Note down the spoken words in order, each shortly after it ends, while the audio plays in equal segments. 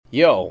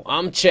Yo,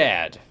 I'm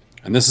Chad.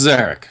 And this is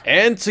Eric.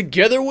 And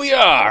together we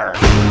are...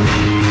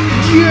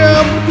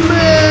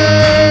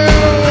 Jumpman!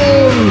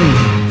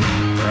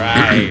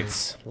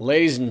 Right.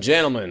 Ladies and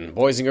gentlemen,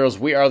 boys and girls,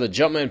 we are the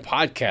Jumpman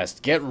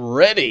Podcast. Get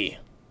ready.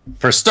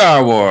 For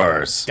Star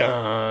Wars.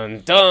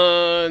 Dun,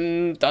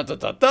 dun, dun, dun,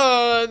 dun,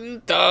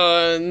 dun,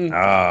 dun. Oh,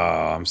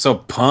 I'm so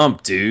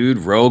pumped, dude.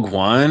 Rogue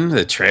One,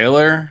 the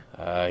trailer.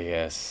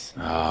 Yes.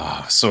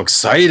 Oh, so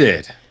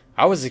excited.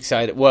 I was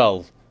excited.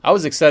 Well, I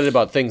was excited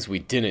about things we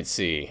didn't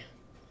see.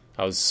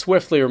 I was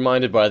swiftly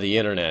reminded by the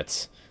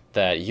internet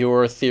that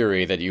your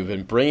theory that you've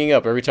been bringing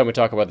up every time we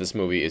talk about this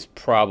movie is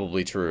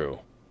probably true.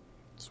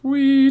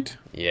 Sweet.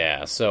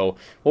 Yeah, so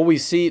what we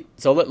see...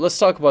 So let's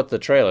talk about the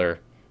trailer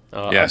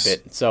Yes. a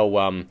bit.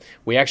 So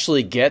we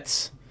actually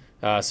get...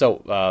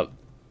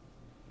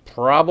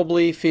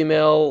 probably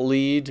female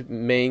lead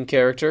main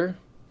character.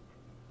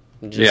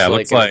 Just Yeah, like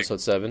looks like-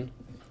 episode 7.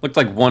 Looked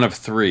like one of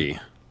three.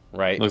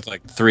 Right, Looked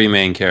like three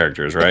main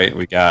characters, right?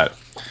 We got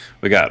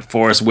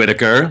Forrest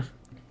Whitaker,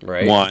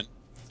 right. 1.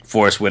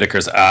 Forrest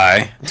Whitaker's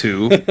eye,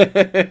 2.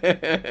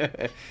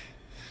 It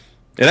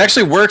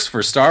actually works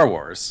for Star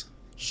Wars.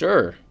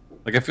 Sure.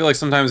 Like, I feel like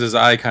sometimes his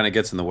eye kind of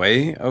gets in the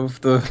way of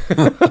the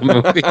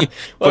movie.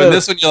 But in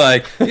this one, you're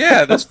like,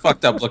 yeah, there's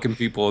fucked up looking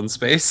people in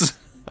space.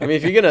 I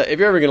mean, if you're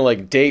ever gonna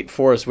like date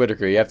Forrest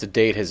Whitaker, you have to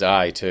date his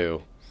eye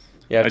too.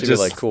 You have to be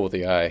like cool with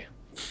the eye.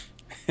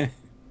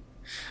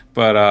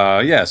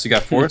 But yeah, so you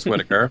got Forrest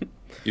Whitaker.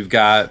 You've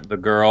got the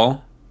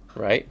girl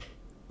Right?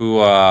 who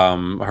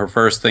her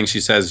first thing she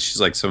says, she's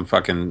like some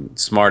fucking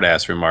smart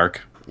ass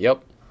remark.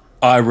 Yep.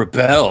 I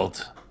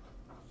rebelled.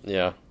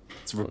 Yeah.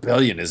 It's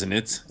rebellion, isn't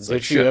it? It's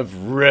Don't you have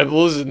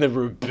rebels in the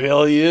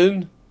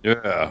rebellion?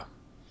 yeah.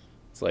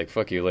 It's like,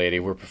 fuck you, lady.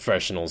 We're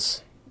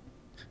professionals.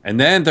 And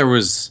then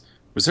was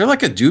there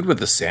like a dude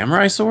with a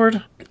samurai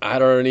sword? I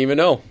don't even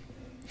know.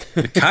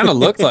 It kind of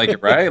looked like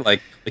it, right?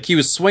 Like he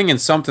was swinging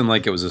something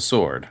like it was a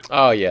sword.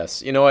 Oh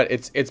yes. You know what?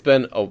 It's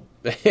been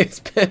it's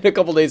been a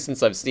couple days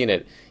since I've seen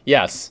it.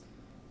 Yes,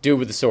 dude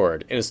with the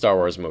sword in a Star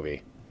Wars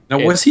movie. Now,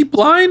 was he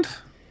blind?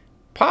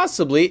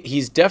 Possibly.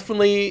 He's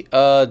definitely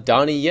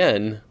Donnie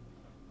Yen,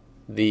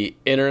 the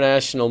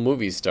international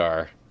movie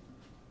star.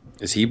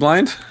 Is he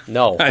blind?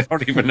 No. I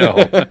don't even know.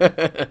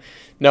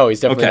 No, he's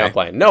definitely Okay. not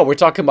blind. No, we're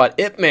talking about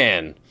Ip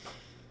Man.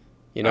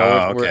 You know,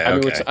 Oh, okay,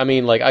 okay. I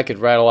mean, like I could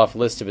rattle off a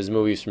list of his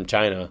movies from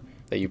China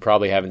that you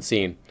probably haven't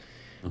seen.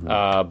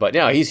 Mm-hmm. But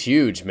yeah, he's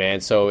huge, man.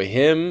 So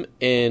him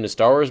in a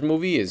Star Wars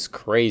movie is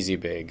crazy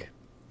big.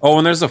 Oh,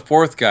 and there's a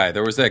fourth guy.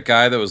 There was that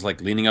guy that was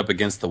like leaning up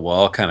against the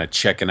wall, kind of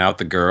checking out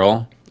the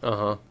girl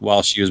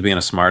while she was being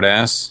a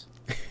smartass.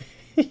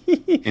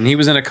 And he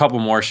was in a couple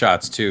more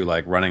shots too,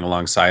 like running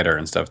alongside her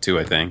and stuff too,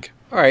 I think.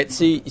 All right,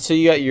 so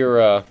you got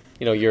your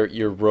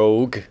your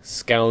rogue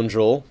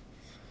scoundrel,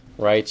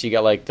 right? You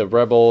got like the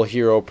rebel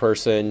hero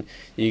person.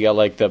 You got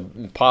like the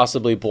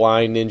possibly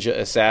blind ninja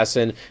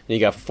assassin. And you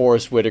got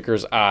Forrest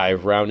Whitaker's eye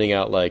rounding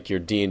out like your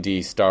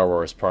D&D Star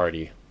Wars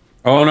party.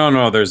 Oh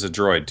no, there's a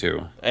droid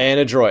too. And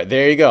a droid.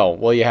 There you go.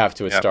 Well, you have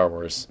to. It's Yep. Star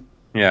Wars.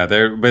 Yeah,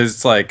 but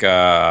it's like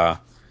a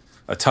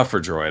tougher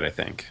droid, I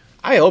think.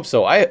 I hope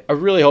so. I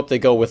really hope they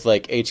go with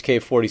like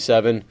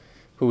HK-47,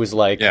 who was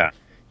like,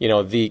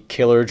 the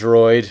killer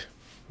droid.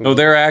 No,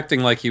 they're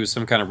acting like he was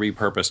some kind of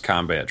repurposed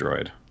combat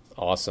droid.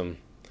 Awesome.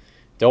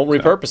 Don't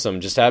repurpose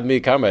him. Just have him be a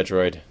combat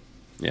droid.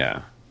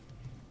 Yeah.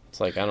 It's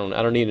like I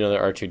don't need another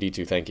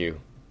R2-D2. Thank you.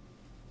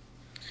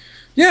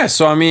 Yeah,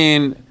 so I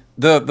mean,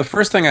 the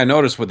first thing I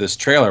noticed with this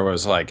trailer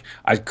was like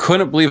I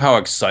couldn't believe how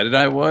excited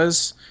I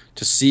was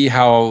to see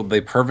how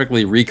they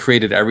perfectly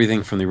recreated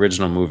everything from the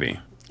original movie.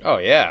 Oh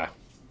yeah.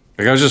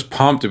 Like I was just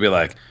pumped to be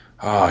like,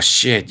 oh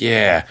shit,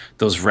 yeah,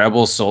 those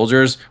rebel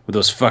soldiers with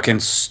those fucking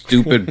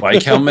stupid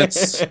bike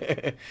helmets.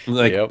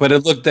 Like, Yep.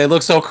 but they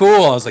look so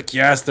cool. I was like,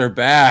 yes, they're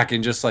back,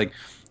 and just like,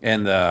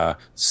 and the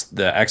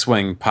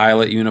X-wing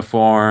pilot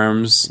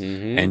uniforms,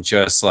 and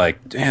just like,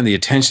 damn, the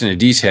attention to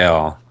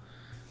detail.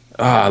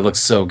 Ah, it looks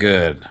so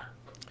good.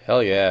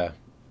 Hell yeah.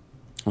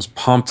 I was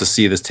pumped to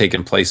see this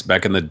taking place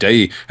back in the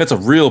day. That's a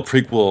real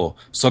prequel.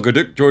 Suck a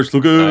dick, George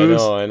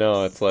Lucas. I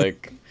know. It's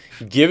like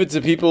give it to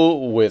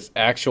people with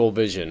actual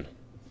vision.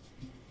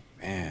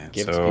 Man,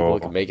 Give it to people who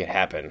can make it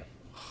happen.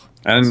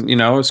 And,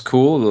 it's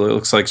cool. It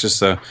looks like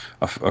just a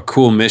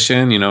cool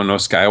mission, no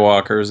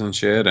Skywalkers and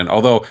shit. And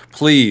although,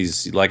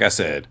 please, like I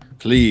said,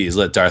 please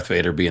let Darth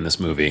Vader be in this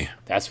movie.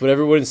 That's what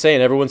everyone's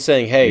saying. Everyone's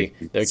saying, hey,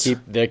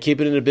 they're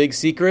keeping it a big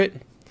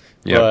secret.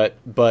 Yep.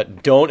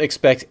 But don't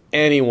expect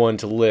anyone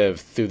to live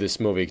through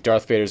this movie.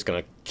 Darth Vader's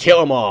gonna kill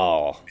them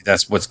all.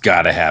 That's what's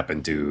got to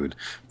happen, dude.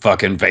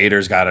 Fucking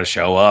Vader's got to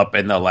show up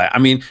in the I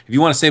mean, if you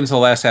want to save him until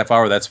the last half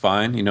hour, that's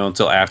fine.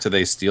 Until after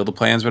they steal the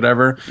plans,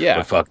 whatever. Yeah.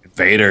 But fucking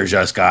Vader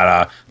just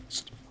gotta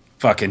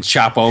fucking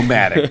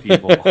chop-o-matic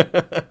people.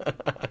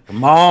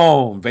 Come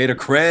on, Vader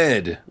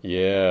cred.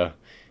 Yeah.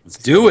 Let's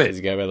do it.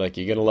 He's gonna be like,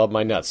 you're gonna love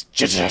my nuts.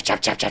 Chop,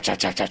 chop, chop, chop, chop,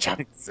 chop, chop, chop.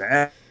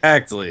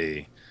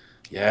 Exactly.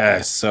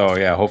 Yes. So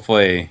yeah,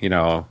 hopefully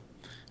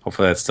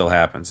that still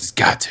happens. It's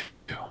got to.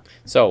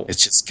 So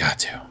It's just got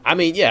to. I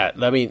mean, yeah,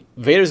 I mean,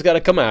 Vader's got to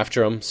come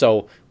after him.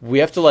 So we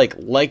have to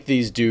like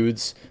these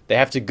dudes. They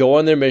have to go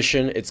on their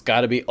mission. It's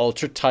got to be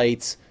ultra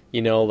tight.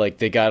 You know, like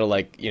they got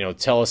to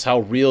tell us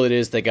how real it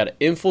is. They got to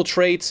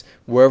infiltrate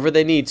wherever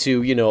they need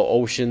to.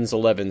 Ocean's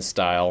 11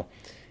 style.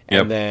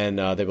 And then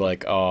they'll be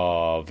like,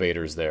 "Oh,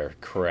 Vader's there.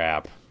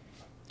 Crap."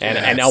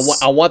 And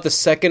I want the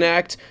second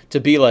act to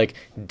be like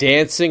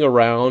dancing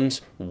around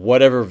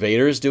whatever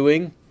Vader's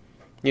doing.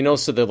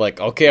 So they're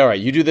like, okay, all right,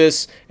 you do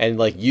this, and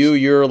like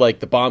you're like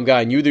the bomb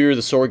guy, and you're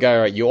the sword guy.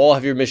 All right, you all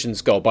have your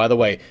missions. Go. By the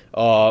way,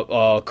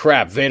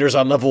 crap, Vader's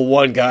on level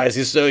 1, guys.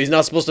 He's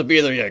not supposed to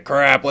be there yet.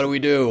 Crap, what do we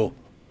do?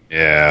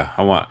 Yeah,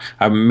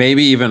 I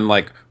maybe even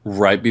like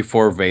right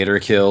before Vader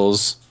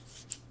kills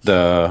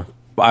the.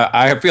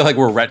 I feel like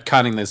we're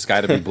retconning this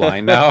guy to be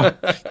blind now.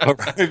 But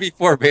right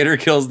before Vader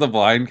kills the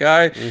blind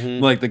guy,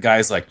 like the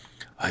guy's like,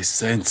 I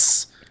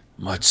sense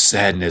much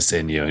sadness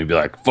in you. And he'd be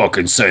like,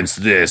 fucking sense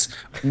this.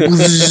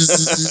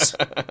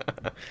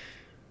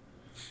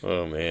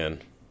 Oh, man.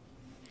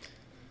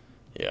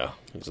 Yeah.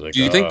 He's like,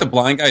 Do you think the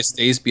blind guy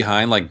stays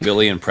behind like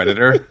Billy and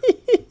Predator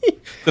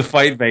to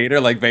fight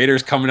Vader? Like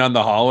Vader's coming down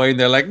the hallway and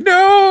they're like,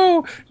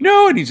 no.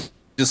 And he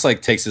just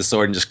like takes his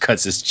sword and just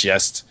cuts his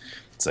chest.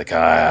 It's like,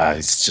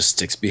 he just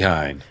sticks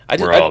behind.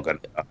 We're all gonna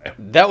die.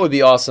 That would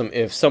be awesome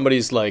if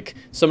somebody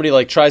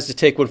tries to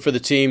take one for the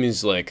team. And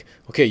he's like,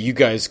 okay, you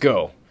guys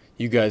go.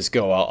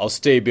 I'll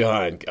stay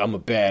behind. I'm a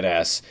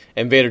badass.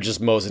 And Vader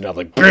just mows it out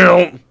like,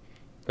 boom.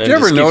 Did you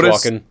ever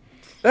notice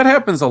that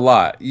happens a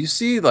lot? You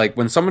see, like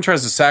when someone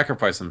tries to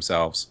sacrifice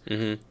themselves,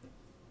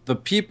 the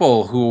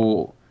people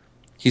who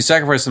he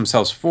sacrificed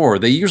themselves for,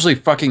 they usually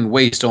fucking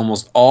waste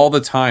almost all the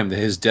time that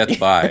his death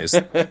buys.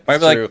 By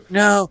like,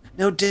 no,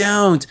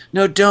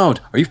 don't.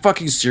 Are you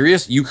fucking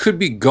serious? You could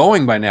be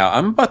going by now.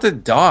 I'm about to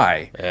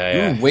die.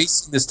 You're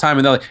wasting this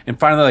time. And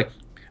finally, like,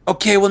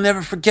 okay, we'll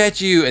never forget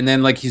you. And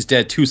then, like, he's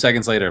dead 2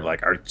 seconds later.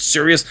 Like, are you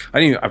serious?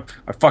 I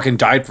fucking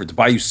died to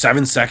buy you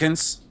 7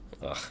 seconds.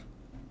 Ugh.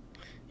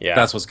 Yeah,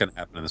 that's what's gonna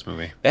happen in this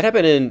movie. That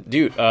happened in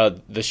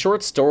the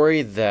short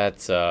story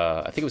that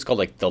I think it was called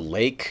like The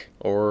Lake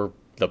or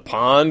The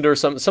Pond or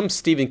some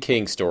Stephen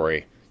King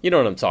story. You know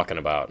what I'm talking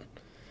about?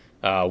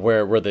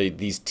 Where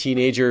these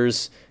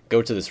teenagers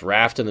go to this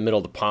raft in the middle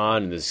of the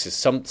pond, and there's just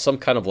some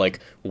kind of like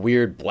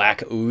weird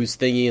black ooze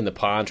thingy in the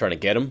pond trying to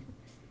get them.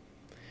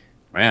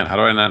 Man, how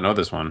do I not know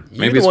this one?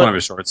 Maybe it's one of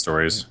his short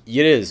stories.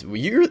 It is.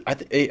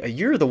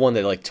 You're the one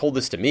that like told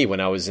this to me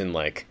when I was in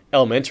like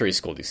elementary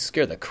school. You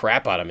scared the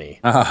crap out of me.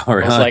 Oh,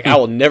 really? I was like, I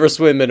will never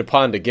swim in a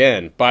pond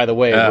again. By the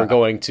way, we're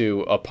going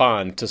to a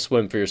pond to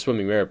swim for your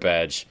swimming merit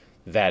badge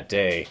that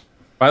day.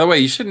 By the way,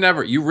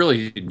 you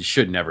really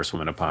should never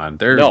swim in a pond.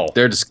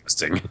 They're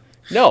disgusting.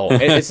 No,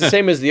 and it's the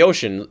same as the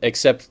ocean,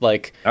 except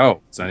like...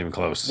 Oh, it's not even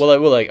close. Well,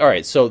 we're like, all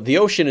right, so the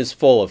ocean is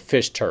full of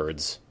fish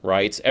turds,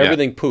 right?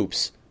 Everything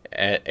poops,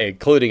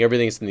 including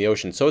everything that's in the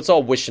ocean. So it's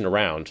all wishing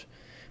around.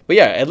 But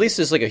yeah, at least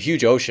it's like a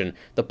huge ocean.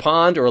 The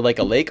pond or like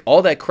a lake,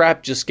 all that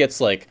crap just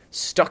gets like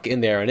stuck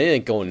in there and it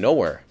ain't going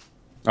nowhere.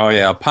 Oh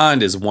yeah, a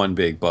pond is one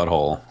big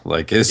butthole.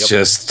 Like it's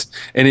just,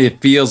 and it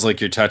feels like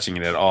you're touching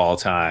it at all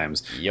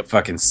times. Yep.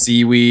 Fucking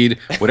seaweed,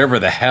 whatever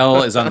the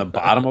hell is on the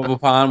bottom of a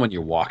pond when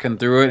you're walking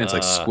through it, and it's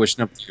like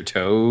squishing up your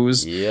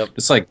toes. Yep.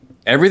 It's like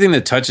everything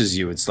that touches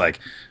you. It's like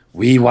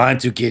we want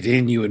to get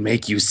in you and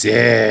make you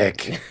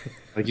sick.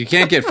 Like you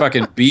can't get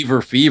fucking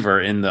beaver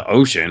fever in the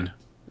ocean.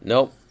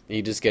 Nope.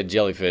 You just get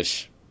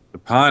jellyfish. The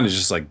pond is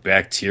just like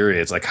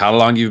bacteria. It's like how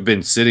long you've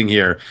been sitting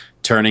here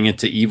turning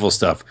into evil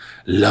stuff.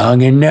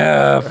 Long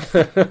enough.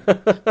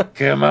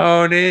 Come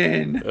on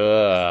in.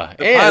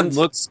 The pond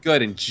looks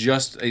good, and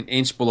just an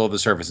inch below the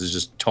surface is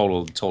just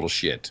total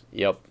shit.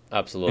 Yep,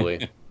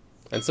 absolutely.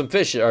 And some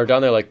fish are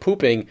down there like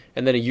pooping,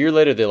 and then a year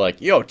later they're like,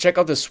 yo, check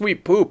out this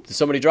sweet poop that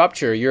somebody dropped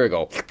here a year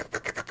ago.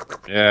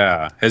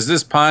 Yeah. Has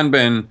this pond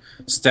been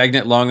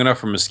stagnant long enough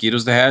for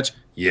mosquitoes to hatch?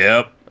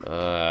 Yep.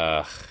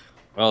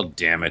 Well,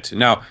 damn it.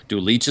 Now, do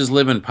leeches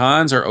live in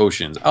ponds or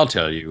oceans? I'll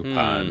tell you,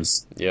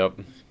 ponds. Yep.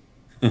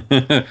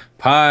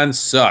 Ponds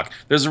suck.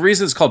 There's a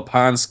reason it's called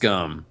pond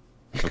scum.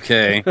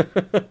 Okay?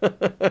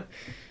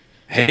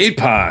 Hate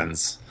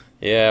ponds.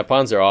 Yeah,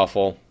 ponds are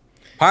awful.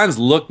 Ponds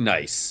look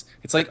nice.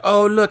 It's like,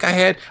 oh, look,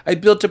 I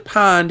built a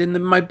pond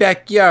in my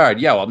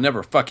backyard. Yeah, well, I'll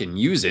never fucking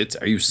use it.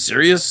 Are you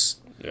serious?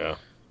 Yeah.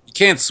 You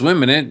can't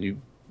swim in it.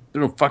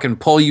 It'll fucking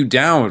pull you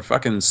down with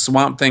fucking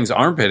Swamp Thing's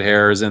armpit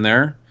hairs in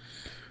there.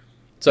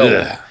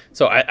 So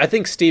I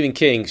think Stephen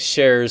King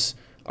shares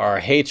our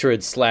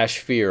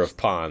hatred/fear of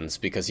ponds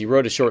because he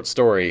wrote a short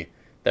story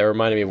that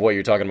reminded me of what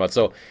you're talking about.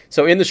 So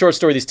in the short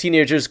story, these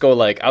teenagers go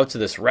like out to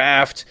this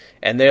raft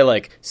and they're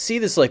like see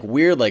this like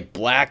weird like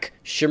black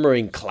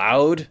shimmering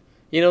cloud,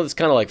 that's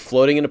kind of like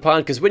floating in a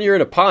pond. Because when you're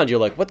in a pond, you're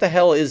like, what the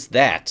hell is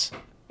that?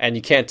 And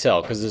you can't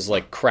tell because there's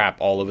like crap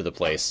all over the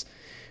place.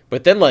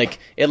 But then like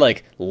it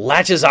like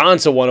latches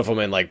onto one of them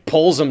and like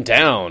pulls them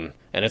down.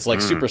 And it's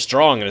like super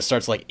strong, and it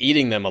starts like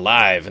eating them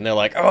alive, and they're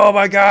like, "Oh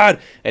my god!"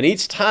 And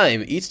each time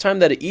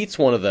that it eats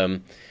one of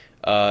them,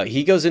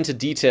 he goes into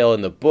detail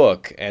in the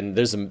book. And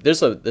there's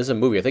a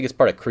movie, I think it's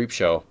part of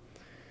Creepshow,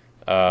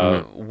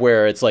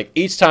 where it's like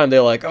each time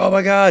they're like, oh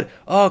my god,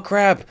 oh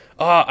crap,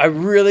 oh, I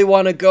really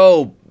want to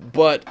go,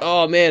 but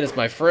oh man, it's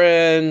my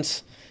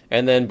friend.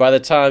 And then by the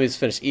time he's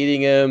finished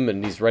eating him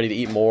and he's ready to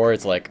eat more,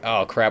 it's like,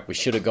 oh crap, we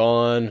should have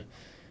gone.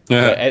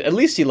 Yeah. At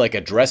least he like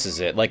addresses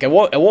it. Like at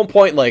one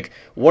point, like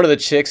one of the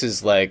chicks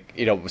is like,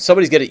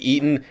 somebody's getting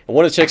eaten, and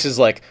one of the chicks is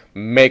like,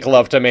 make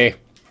love to me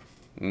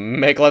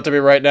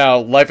right now.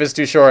 Life is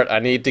too short. I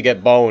need to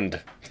get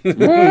boned.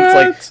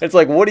 It's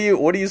like what do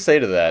you say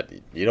to that?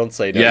 You don't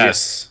say no.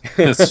 Yes,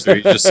 that's true.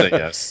 You just say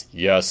yes.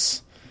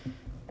 Yes.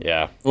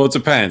 Yeah. Well, it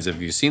depends.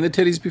 Have you seen the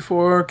titties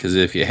before? Because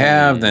if you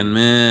have, then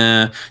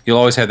meh, you'll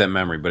always have that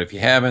memory. But if you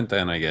haven't,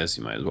 then I guess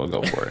you might as well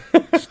go for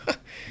it.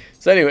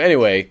 So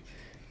anyway,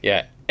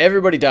 yeah,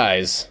 everybody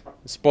dies.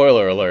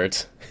 Spoiler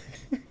alert.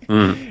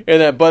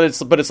 But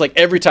it's like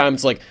every time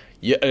it's like,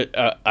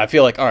 I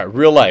feel like, all right,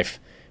 real life.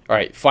 All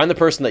right, find the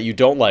person that you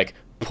don't like,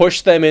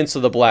 push them into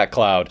the black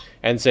cloud,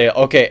 and say,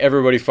 okay,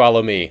 everybody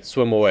follow me,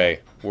 swim away,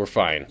 we're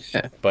fine.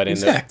 Yeah, but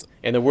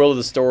in the world of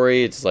the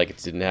story, it's like it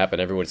didn't happen.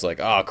 Everyone's like,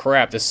 oh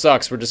crap, this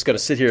sucks. We're just gonna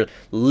sit here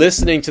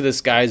listening to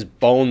this guy's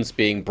bones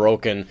being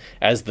broken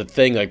as the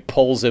thing like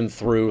pulls him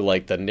through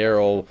like the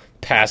narrow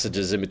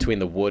passages in between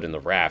the wood and the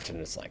raft, and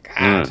it's like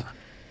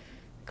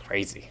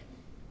crazy.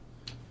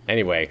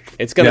 Anyway,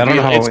 it's gonna be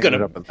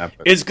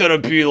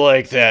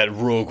like that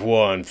Rogue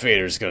One.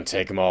 Vader's gonna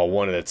take them all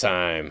one at a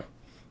time.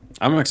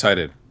 I'm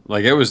excited.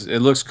 Like it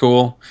looks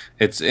cool.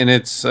 It's I don't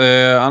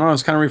know.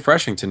 It's kind of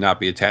refreshing to not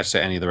be attached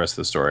to any of the rest of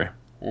the story.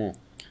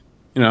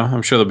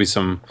 I'm sure there'll be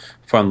some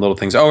fun little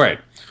things. All right,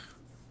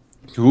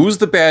 who's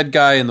the bad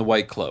guy in the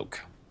white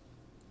cloak?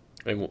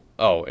 In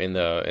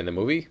the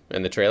movie,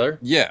 in the trailer.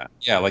 Yeah.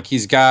 Like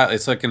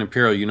it's like an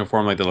Imperial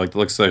uniform. Like looks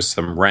like there's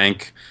some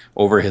rank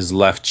over his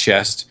left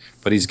chest,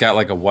 but he's got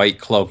like a white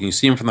cloak. And you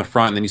see him from the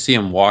front, and then you see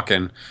him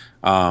walking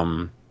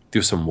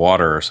through some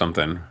water or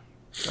something.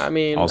 I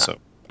mean, also,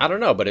 I don't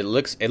know, but it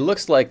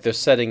looks like they're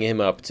setting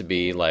him up to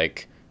be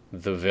like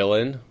the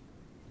villain.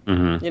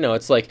 Mm-hmm.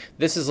 It's like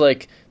this is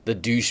like the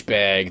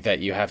douchebag that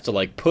you have to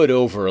like put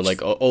over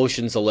like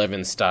Ocean's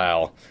 11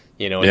 style,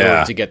 in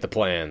order to get the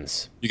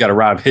plans. You got to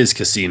rob his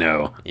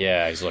casino.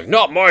 Yeah, he's like,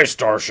 not my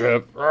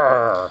starship.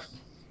 Arrgh.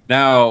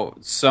 Now,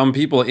 some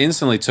people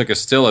instantly took a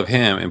still of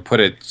him and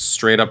put it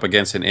straight up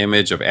against an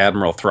image of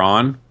Admiral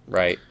Thrawn.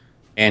 Right.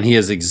 And he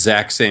has the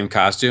exact same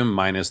costume,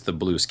 minus the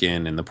blue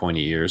skin and the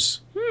pointy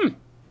ears.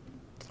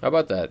 How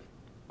about that?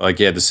 Like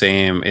he had the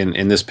same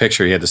in this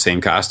picture. He had the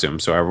same costume,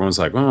 so everyone's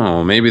like,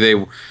 "Oh, maybe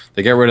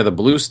they got rid of the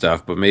blue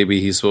stuff, but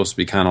maybe he's supposed to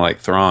be kind of like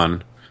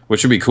Thrawn,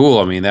 which would be cool."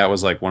 I mean, that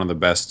was like one of the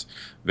best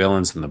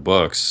villains in the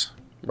books,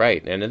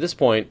 right? And at this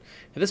point,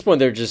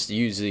 they're just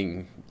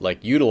utilizing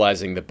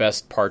the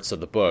best parts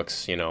of the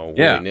books,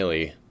 willy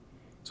nilly.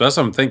 So that's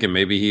what I'm thinking.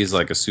 Maybe he's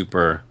like a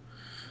super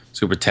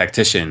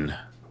tactician.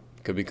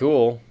 Could be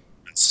cool.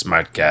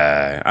 Smart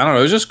guy. I don't know.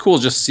 It was just cool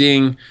just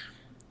seeing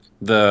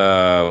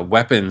the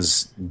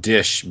weapons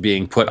dish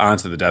being put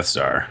onto the Death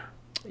Star.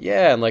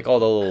 Yeah, and like all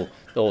the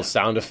little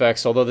sound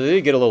effects, although they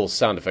did get a little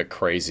sound effect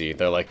crazy.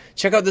 They're like,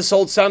 check out this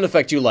old sound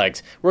effect you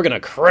liked. We're going to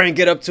crank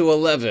it up to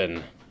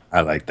 11.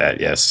 I like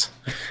that, yes.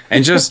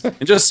 And just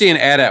seeing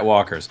AT-AT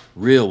walkers,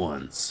 real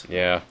ones.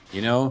 Yeah.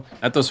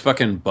 Not those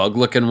fucking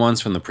bug-looking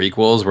ones from the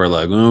prequels where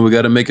like, oh, we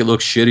got to make it look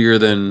shittier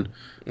than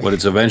what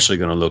it's eventually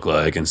going to look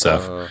like and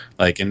stuff.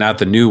 And not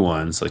the new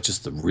ones, like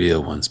just the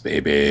real ones,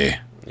 baby.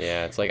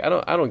 Yeah, it's like I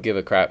don't give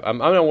a crap. I'm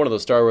not one of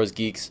those Star Wars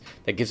geeks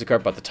that gives a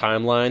crap about the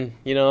timeline.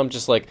 I'm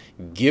just like,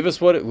 give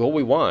us what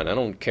we want. I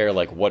don't care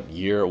like what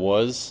year it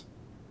was.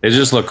 It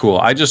just looked cool.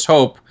 I just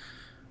hope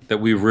that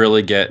we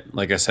really get,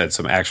 like I said,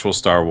 some actual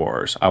Star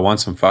Wars. I want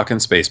some fucking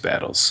space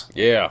battles.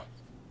 Yeah,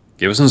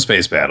 give us some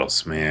space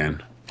battles,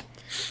 man.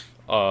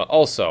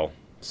 Also,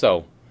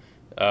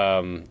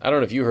 I don't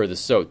know if you heard this.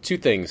 So, two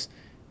things.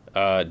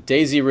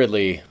 Daisy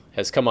Ridley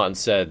has come out and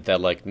said that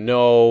like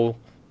no.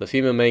 The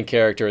female main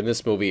character in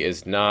this movie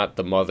is not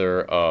the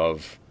mother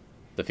of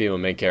the female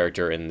main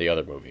character in the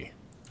other movie.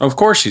 Of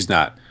course she's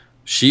not.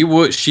 She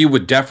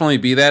would definitely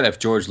be that if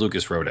George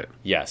Lucas wrote it.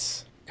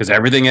 Yes. Because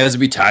everything has to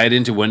be tied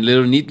into one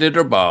neat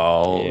little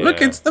ball. Yeah.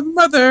 Look, it's the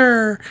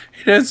mother.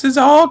 It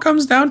all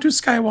comes down to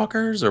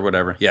Skywalkers or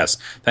whatever. Yes.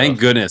 Thank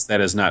goodness that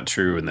is not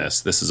true in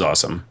this. This is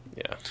awesome.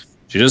 Yeah.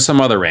 She's just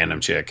some other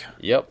random chick.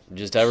 Yep.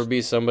 Just have her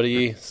be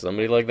somebody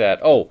like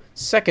that. Oh,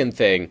 second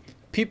thing.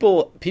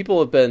 People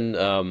have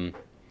been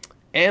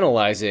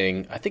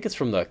analyzing, I think it's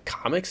from the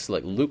comics,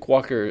 like Luke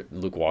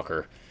Skywalker's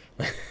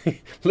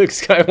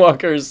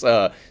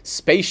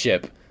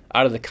spaceship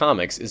out of the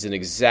comics is an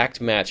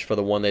exact match for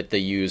the one that they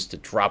used to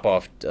drop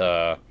off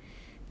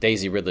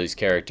Daisy Ridley's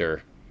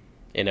character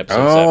in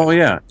episode 7. Oh,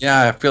 yeah.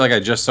 Yeah, I feel like I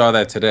just saw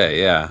that today,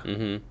 yeah.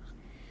 Mm-hmm.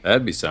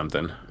 That'd be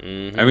something.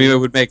 Mm-hmm. I mean, it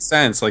would make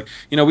sense. Like,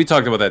 we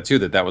talked about that too,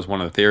 that was one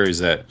of the theories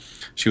that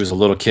she was a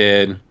little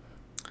kid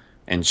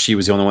and she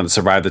was the only one that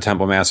survived the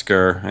Temple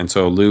Massacre. And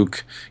so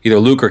either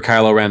Luke or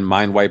Kylo Ren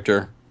mind wiped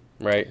her.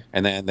 Right.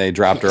 And then they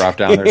dropped her off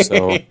down there.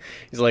 So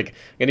he's like,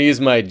 I'm going to use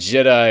my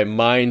Jedi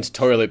mind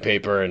toilet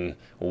paper and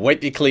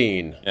Wipe you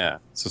clean. Yeah.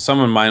 So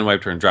someone mind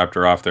wiped her and dropped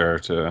her off there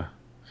to.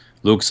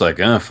 Luke's like,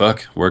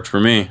 fuck, worked for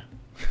me.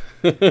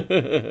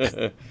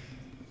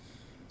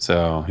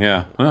 So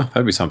yeah, well,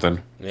 that'd be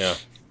something. Yeah.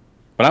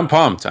 But I'm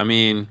pumped. I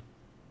mean,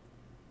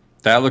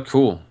 that looked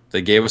cool.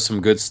 They gave us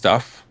some good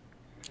stuff.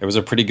 It was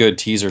a pretty good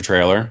teaser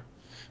trailer,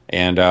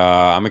 and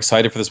I'm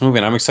excited for this movie.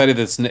 And I'm excited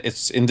that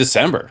it's in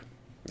December.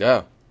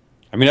 Yeah.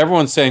 I mean,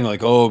 everyone's saying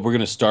like, "Oh, we're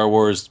gonna Star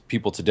Wars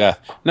people to death."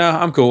 No,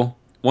 I'm cool.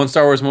 One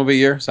Star Wars movie a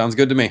year sounds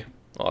good to me.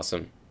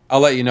 Awesome. I'll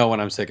let you know when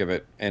I'm sick of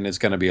it, and it's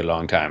gonna be a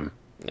long time.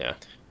 Yeah.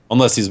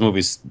 Unless these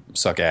movies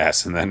suck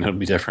ass, and then it'll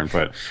be different.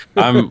 But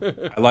I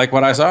like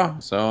what I saw,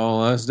 so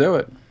let's do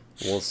it.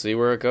 We'll see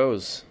where it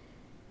goes.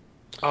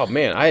 Oh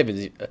man,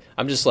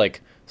 I'm just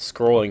like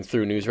scrolling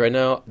through news right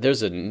now.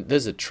 There's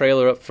a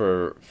trailer up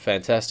for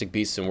Fantastic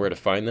Beasts and Where to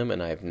Find Them,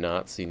 and I have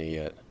not seen it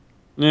yet.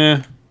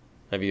 Yeah.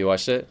 Have you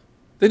watched it?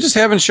 They just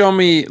haven't shown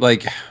me,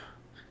 like,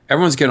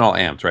 everyone's getting all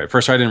amped, right?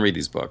 First, I didn't read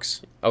these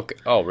books. Okay.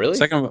 Oh, really?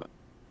 Second,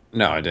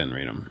 no, I didn't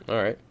read them. All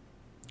right.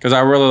 Because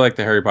I really like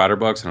the Harry Potter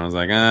books, and I was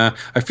like,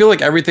 I feel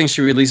like everything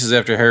she releases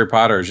after Harry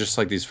Potter is just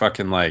like these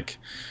fucking, like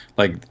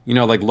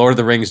Lord of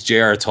the Rings,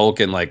 J.R.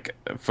 Tolkien, like,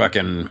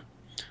 fucking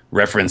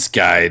reference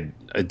guide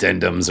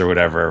addendums or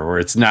whatever, where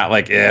it's not,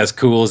 like, as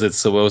cool as it's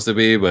supposed to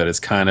be, but it's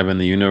kind of in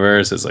the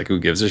universe. It's like, who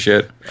gives a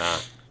shit?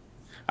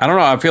 I don't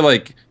know. I feel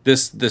like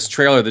this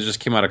trailer that just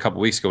came out a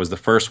couple weeks ago was the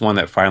first one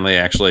that finally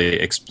actually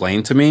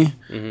explained to me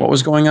what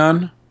was going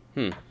on.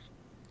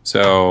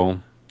 So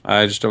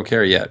I just don't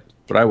care yet,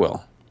 but I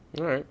will.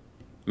 All right.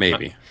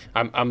 Maybe.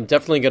 I'm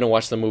definitely going to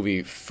watch the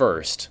movie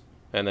first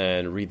and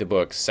then read the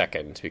book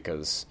second,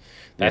 because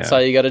that's how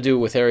you got to do it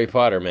with Harry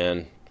Potter,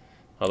 man.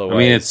 Otherwise, I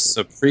mean, it's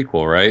a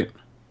prequel, right?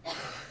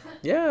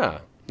 Yeah.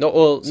 No.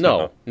 Well,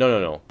 no.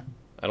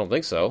 I don't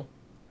think so.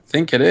 I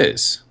think it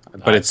is,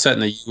 but it's set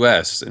in the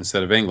U.S.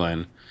 instead of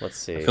England. Let's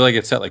see. I feel like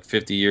it's set like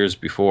 50 years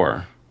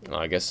before.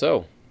 I guess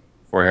so.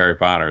 For Harry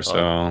Potter,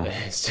 so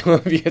still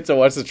have yet to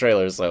watch the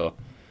trailer, so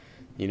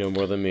you know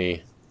more than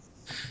me.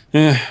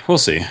 Yeah, we'll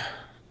see.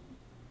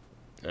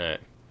 All right.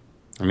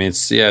 I mean, it's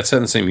set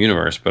in the same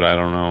universe, but I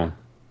don't know.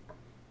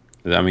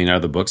 I mean, are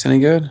the books any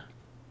good?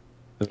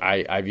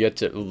 I've yet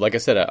to, like I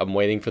said, I'm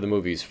waiting for the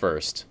movies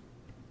first,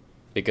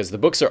 because the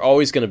books are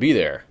always going to be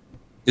there.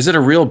 Is it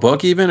a real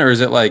book even, or is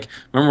it like,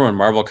 remember when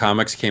Marvel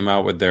Comics came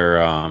out with their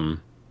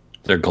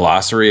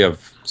glossary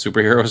of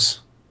superheroes?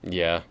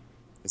 Yeah.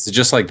 Is it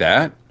just like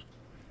that?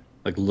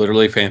 Like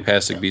literally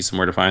Fantastic Beasts and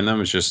Where to Find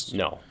Them? It's just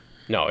no.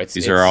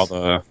 It's are all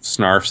the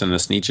snarfs and the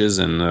sneeches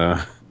and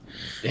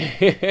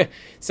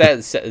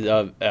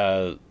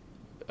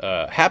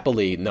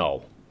happily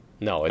no.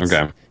 It's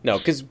okay. No,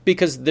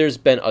 because there's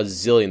been a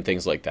zillion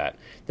things like that.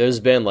 There's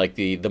been like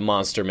the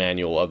monster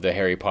manual of the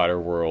Harry Potter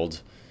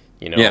world,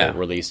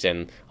 released,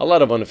 and a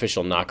lot of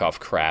unofficial knockoff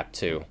crap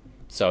too.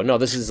 So no,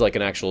 this is like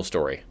an actual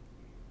story.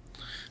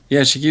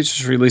 Yeah, she keeps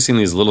just releasing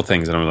these little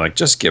things, and I'm like,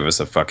 just give us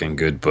a fucking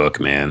good book,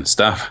 man.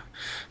 Stop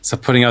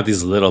putting out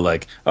these little,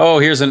 like, oh,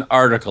 here's an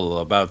article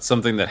about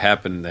something that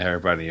happened in the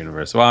Harry Potter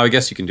universe. Well, I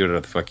guess you can do it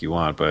what the fuck you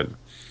want, but...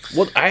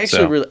 Well, I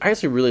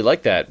actually really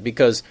like that,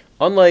 because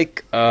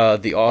unlike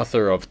the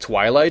author of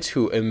Twilight,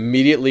 who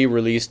immediately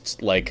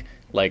released, like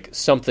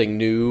something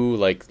new,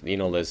 like,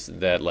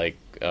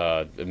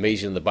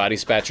 Invasion of the Body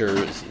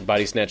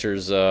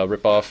Snatchers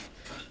ripoff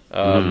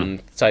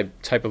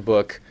type of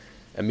book,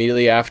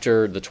 immediately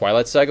after the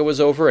Twilight saga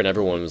was over and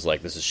everyone was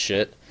like, this is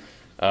shit,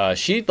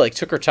 she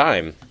took her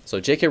time.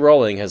 So J.K.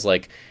 Rowling has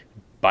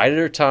bided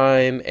her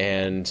time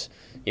and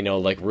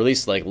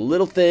released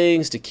little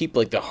things to keep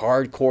the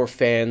hardcore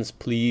fans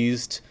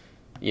pleased.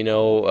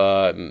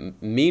 Meanwhile,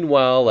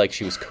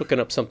 she was cooking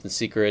up something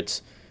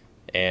secret,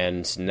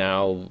 and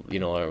now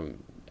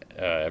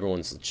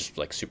everyone's just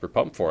super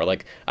pumped for her.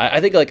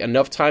 I think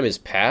enough time has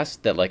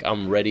passed that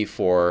I'm ready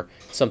for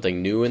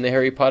something new in the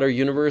Harry Potter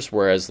universe,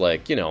 whereas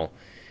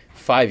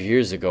 5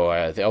 years ago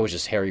I was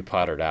just Harry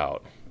Pottered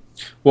out.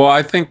 Well,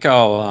 I think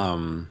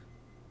I'll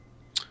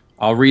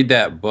read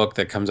that book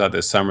that comes out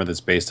this summer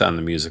that's based on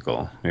the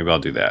musical. Maybe I'll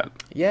do that.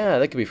 Yeah,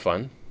 that could be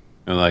fun.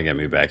 It'll get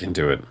me back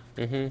into it.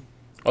 Mm-hmm.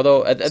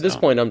 Although at this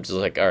point I'm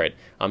just all right,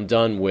 I'm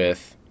done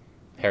with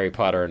Harry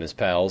Potter and his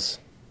pals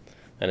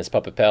and his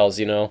puppet pals.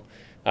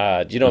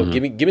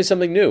 Mm-hmm. Give me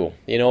something new.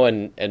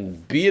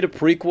 And be it a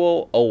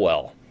prequel. Oh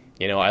well.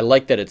 I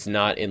like that it's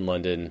not in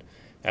London.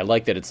 I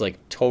like that it's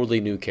totally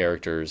new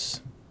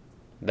characters.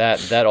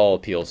 That all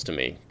appeals to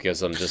me,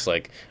 because I'm just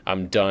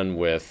I'm done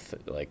with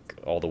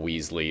all the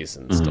Weasleys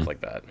and stuff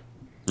like that.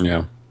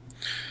 Yeah.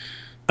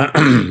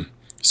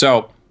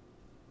 So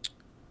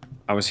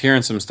I was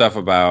hearing some stuff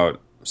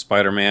about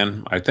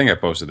Spider-Man. I think I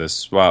posted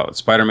this. Well,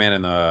 Spider-Man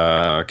in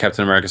the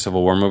Captain America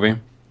Civil War movie.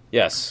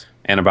 Yes.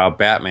 And about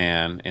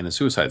Batman in the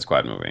Suicide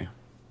Squad movie.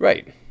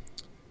 Right.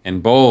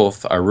 And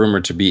both are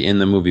rumored to be in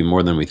the movie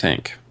more than we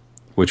think,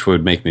 which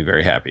would make me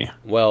very happy.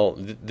 Well,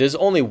 there's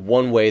only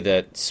one way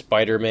that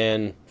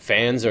Spider-Man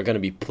fans are going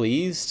to be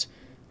pleased,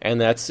 and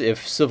that's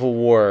if Civil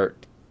War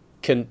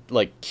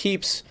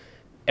keeps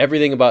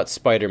everything about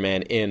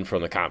Spider-Man in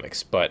from the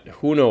comics, but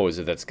who knows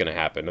if that's going to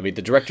happen. I mean,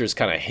 the director's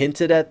kind of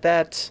hinted at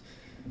that,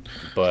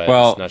 but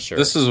Well, not sure.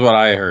 this is what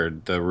I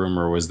heard. The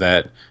rumor was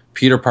that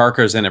Peter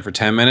Parker's in it for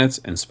 10 minutes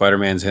and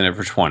Spider-Man's in it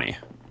for 20.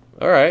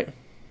 All right.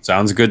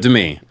 Sounds good to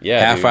me. Yeah,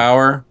 Half dude.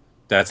 hour,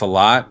 that's a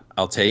lot.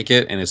 I'll take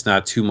it, and it's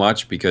not too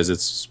much because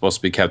it's supposed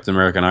to be Captain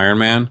America and Iron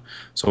Man.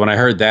 So when I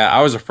heard that,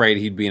 I was afraid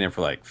he'd be in it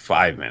for like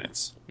 5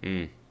 minutes.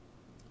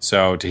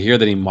 So to hear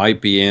that he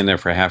might be in there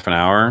for half an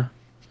hour,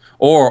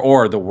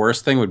 or the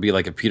worst thing would be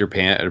like if Peter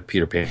Parker,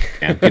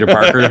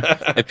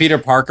 if Peter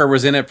Parker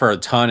was in it for a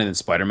ton and then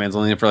Spider-Man's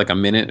only in it for like a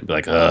minute, it'd be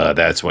like,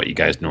 that's what you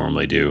guys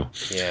normally do.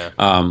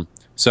 Yeah.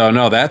 So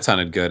no, that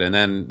sounded good. And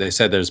then they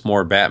said there's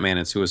more Batman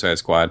and Suicide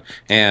Squad,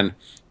 and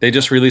they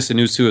just released a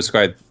new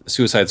Suicide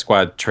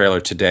Squad trailer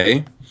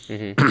today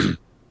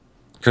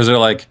because they're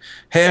like,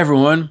 "Hey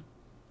everyone,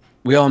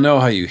 we all know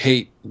how you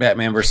hate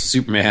Batman versus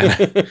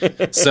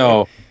Superman,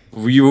 so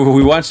we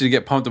want you to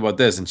get pumped about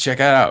this and check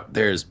it out.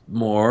 There's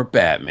more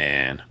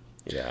Batman."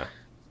 Yeah.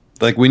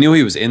 Like we knew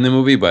he was in the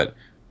movie, but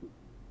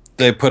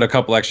they put a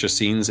couple extra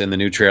scenes in the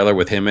new trailer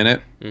with him in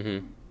it,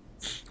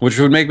 which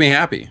would make me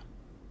happy.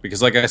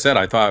 Because, like I said,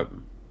 I thought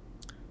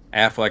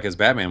Affleck as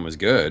Batman was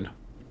good.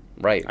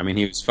 Right. I mean,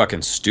 he was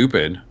fucking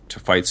stupid to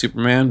fight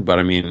Superman, but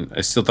I mean, I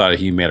still thought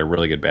he made a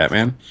really good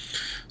Batman.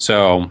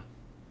 So,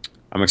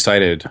 I'm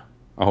excited.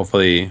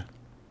 Hopefully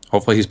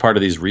he's part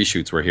of these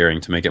reshoots we're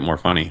hearing to make it more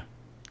funny.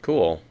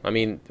 Cool. I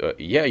mean,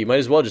 yeah, you might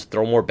as well just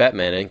throw more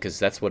Batman in because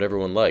that's what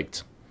everyone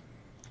liked.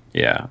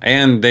 Yeah,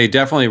 and they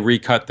definitely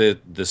recut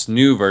this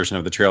new version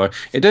of the trailer.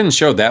 It didn't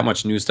show that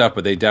much new stuff,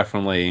 but they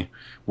definitely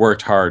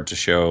worked hard to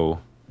show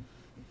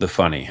the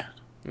funny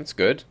That's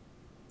good.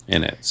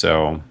 in it.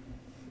 So,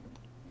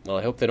 Well,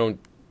 I hope they don't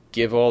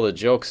give all the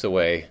jokes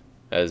away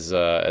as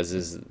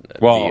is.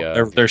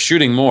 well, they're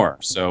shooting more,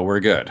 so we're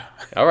good.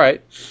 All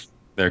right.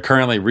 They're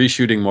currently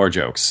reshooting more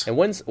jokes. And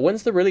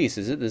when's the release?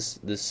 Is it this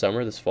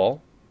summer, this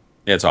fall?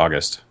 Yeah, it's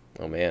August.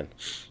 Oh man.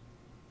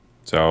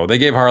 So they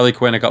gave Harley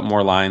Quinn a couple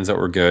more lines that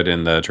were good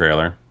in the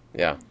trailer.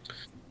 Yeah.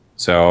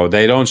 So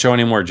they don't show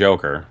any more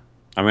Joker.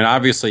 I mean,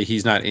 obviously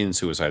he's not in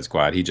Suicide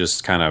Squad. He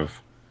just kind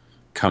of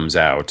comes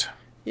out.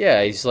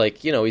 Yeah, he's like,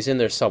 he's in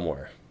there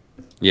somewhere.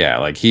 Yeah,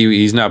 like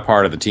he's not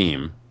part of the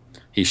team.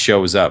 He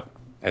shows up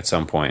at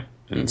some point,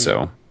 and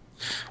so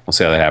we'll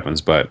see how that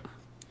happens. But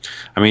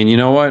I mean, you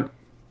know what?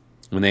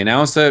 When they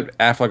announced that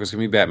Affleck was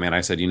going to be Batman,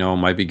 I said, it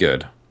might be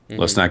good.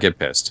 Let's not get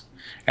pissed.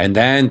 And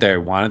then they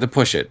wanted to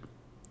push it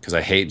because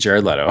I hate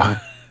Jared Leto.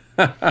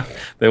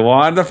 They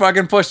wanted to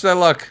fucking push that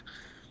look,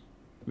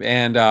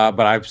 and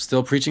but I'm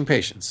still preaching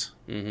patience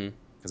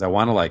because I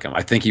want to like him.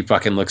 I think he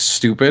fucking looks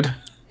stupid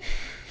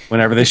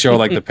whenever they show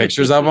like the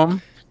pictures of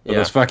him. With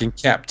those fucking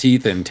cap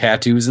teeth and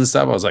tattoos and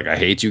stuff. I was like, I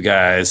hate you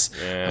guys.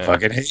 Yeah. I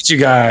fucking hate you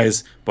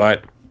guys.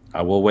 But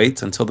I will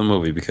wait until the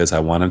movie because I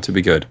want him to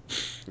be good.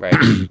 Right.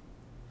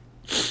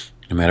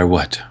 No matter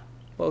what.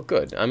 Well,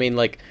 good. I mean,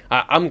 like,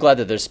 I'm glad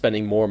that they're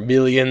spending more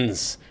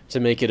millions to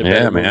make it a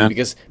better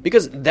movie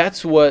because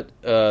that's what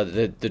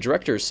the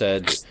director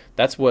said.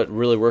 That's what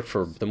really worked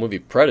for the movie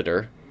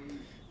Predator,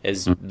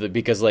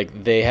 because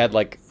like they had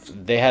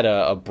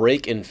a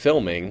break in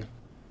filming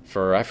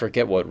for I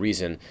forget what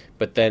reason,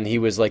 but then he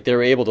was like they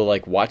were able to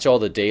like watch all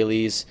the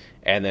dailies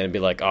and then be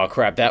like, oh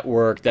crap, that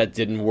worked, that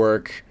didn't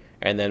work,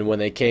 and then when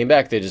they came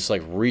back, they just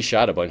like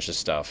reshot a bunch of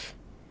stuff,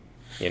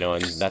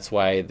 and that's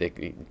why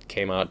they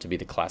came out to be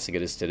the classic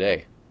it is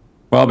today.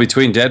 Well,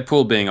 between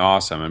Deadpool being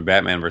awesome and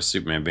Batman vs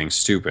Superman being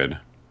stupid,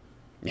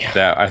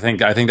 that I think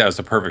that was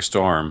the perfect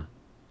storm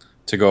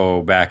to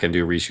go back and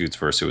do reshoots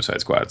for Suicide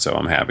Squad. So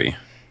I'm happy.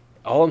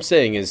 All I'm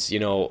saying is,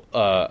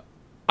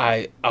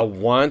 I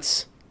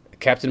want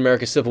Captain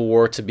America: Civil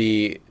War to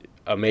be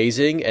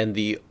amazing, and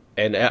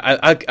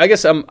I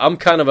guess I'm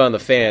kind of on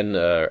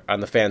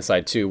the fan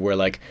side too, where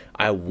like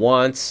I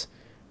want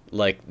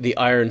like the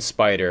Iron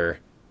Spider.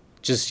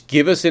 Just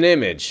give us an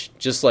image.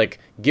 Just like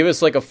give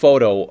us like a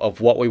photo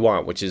of what we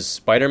want, which is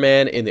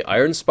Spider-Man in the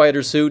Iron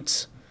Spider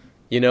suits,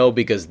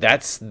 because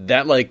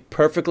that like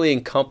perfectly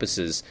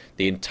encompasses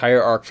the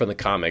entire arc from the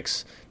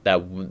comics.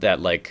 That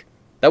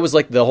was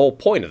like the whole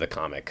point of the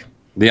comic.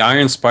 The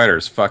Iron Spider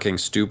is fucking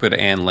stupid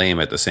and lame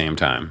at the same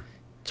time.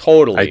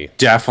 Totally. I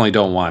definitely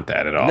don't want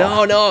that at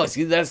all. No.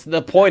 See, that's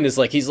the point. Is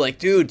like he's like,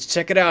 dude,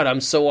 check it out. I'm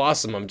so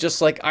awesome. I'm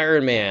just like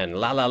Iron Man.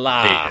 La la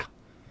la. Yeah.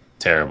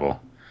 Terrible.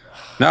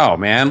 No,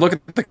 man. Look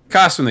at the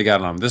costume they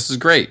got on him. This is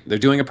great. They're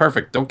doing it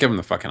perfect. Don't give him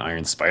the fucking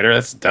Iron Spider.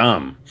 That's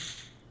dumb.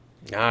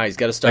 Nah, he's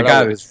got to start. I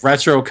got his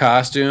retro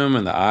costume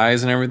and the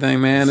eyes and everything.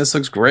 Man, this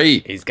looks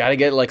great. He's got to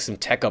get like some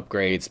tech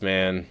upgrades,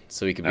 man,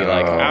 so he can be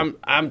like,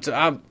 I'm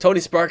Tony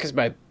Stark is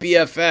my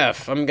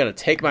BFF. I'm gonna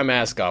take my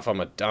mask off.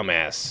 I'm a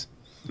dumbass.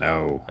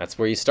 No, that's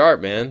where you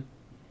start, man.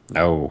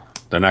 No,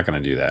 they're not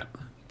gonna do that.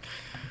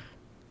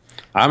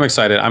 I'm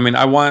excited. I mean,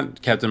 I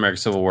want Captain America: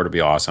 Civil War to be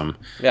awesome.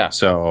 Yeah.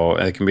 So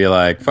it can be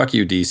like, fuck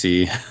you,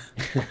 DC,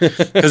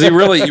 because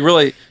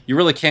you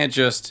really can't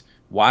just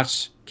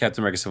watch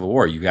Captain America: Civil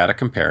War. You got to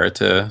compare it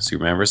to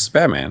Superman versus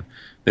Batman.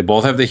 They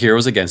both have the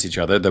heroes against each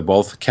other. They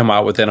both come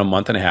out within a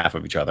month and a half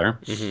of each other.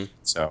 Mm-hmm.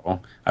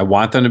 So I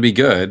want them to be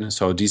good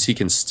so DC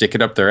can stick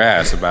it up their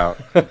ass about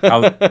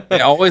how they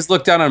always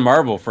look down on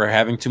Marvel for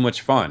having too much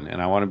fun.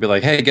 And I want to be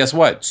like, hey, guess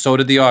what? So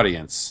did the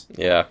audience.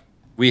 Yeah.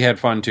 We had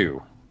fun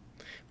too.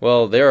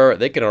 Well,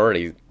 they can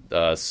already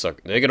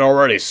suck. They can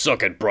already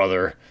suck it,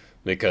 brother,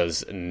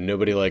 because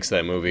nobody likes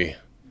that movie.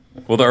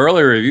 Well, the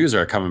early reviews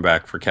are coming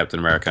back for Captain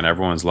America, and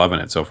everyone's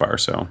loving it so far.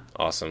 So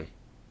awesome.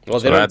 Well,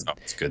 so that's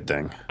always a good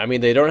thing. I mean,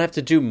 they don't have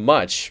to do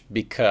much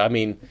because, I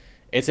mean,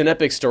 it's an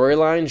epic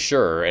storyline,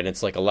 sure, and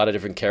it's like a lot of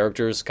different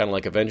characters, kind of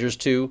like Avengers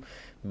 2,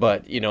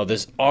 but, you know,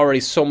 there's already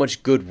so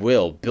much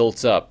goodwill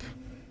built up,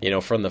 you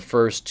know, from the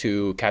first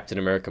two Captain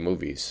America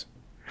movies.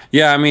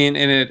 Yeah, I mean,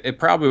 and it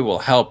probably will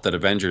help that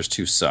Avengers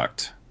 2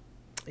 sucked.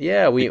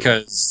 Yeah,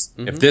 because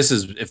if this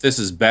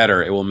is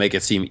better, it will make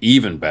it seem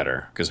even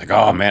better. Because like,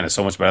 oh man, it's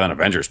so much better than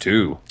Avengers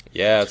 2.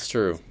 Yeah, that's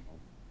true.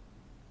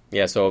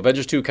 Yeah, so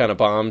Avengers 2 kind of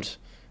bombed.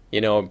 You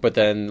know, but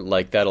then,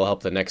 like, that'll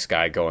help the next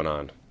guy going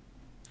on.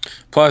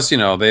 Plus, you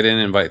know, they didn't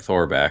invite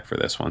Thor back for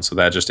this one, so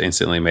that just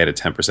instantly made it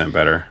 10%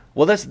 better.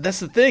 Well, that's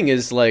the thing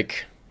is,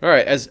 like, all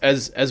right,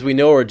 as we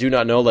know or do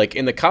not know, like,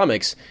 in the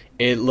comics,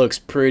 it looks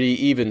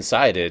pretty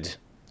even-sided.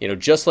 You know,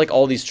 just like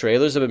all these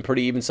trailers have been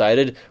pretty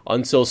even-sided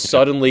until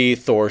suddenly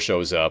Thor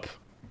shows up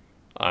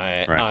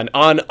on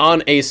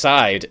a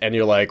side, and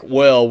you're like,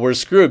 well, we're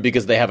screwed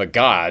because they have a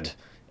god,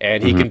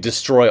 and he can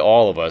destroy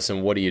all of us,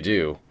 and what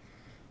do?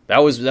 That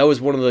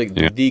was one of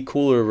the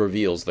cooler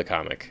reveals of the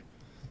comic.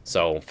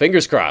 So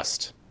fingers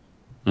crossed.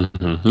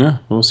 Mm-hmm. Yeah,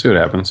 we'll see what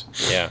happens.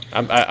 Yeah,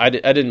 I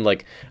didn't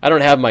like. I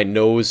don't have my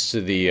nose to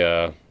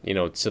the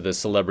to the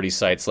celebrity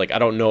sites. Like I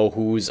don't know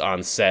who's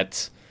on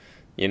set,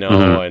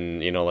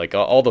 and like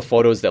all the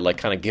photos that like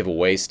kind of give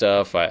away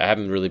stuff. I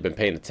haven't really been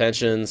paying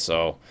attention.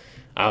 So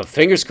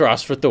fingers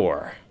crossed for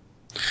Thor.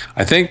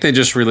 I think they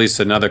just released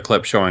another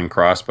clip showing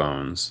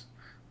Crossbones.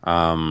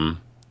 The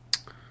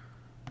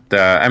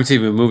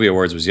MTV Movie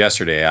Awards was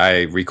yesterday.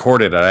 I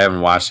recorded it. I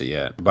haven't watched it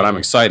yet, but I'm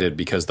excited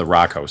because The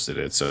Rock hosted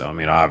it. So, I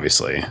mean,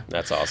 obviously.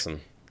 That's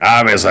awesome.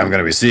 Obviously, I'm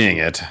going to be seeing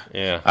it.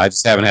 Yeah. I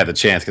just haven't had the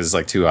chance because it's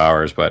like 2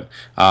 hours, but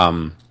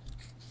forgot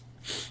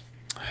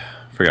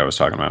what I was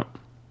talking about.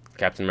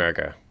 Captain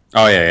America.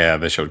 Oh, yeah.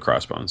 They showed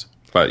Crossbones.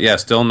 But, yeah,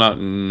 still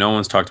no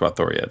one's talked about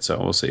Thor yet,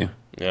 so we'll see.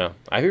 Yeah.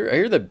 I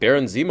hear that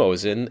Baron Zemo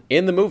is in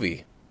the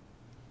movie.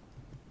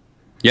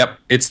 Yep.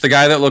 It's the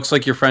guy that looks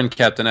like your friend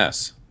Captain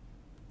S.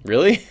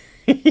 Really?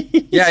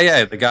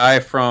 Yeah, the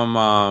guy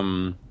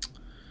from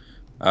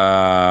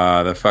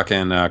the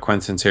fucking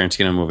Quentin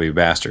Tarantino movie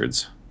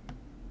Bastards.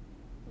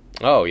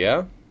 Oh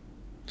yeah,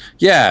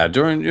 yeah.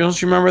 Don't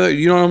you remember that?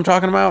 You know what I'm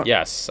talking about?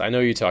 Yes, I know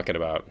who you're talking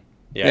about.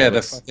 Yeah,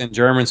 the fucking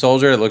German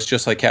soldier that looks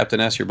just like Captain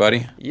S, your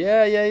buddy.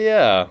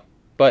 Yeah.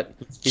 But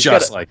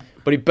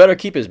but he better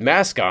keep his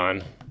mask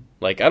on.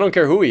 Like I don't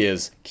care who he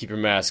is, keep your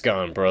mask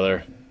on,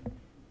 brother.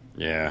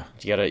 Yeah,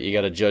 you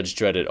gotta Judge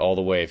Dredd it all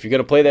the way. If you're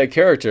gonna play that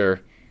character,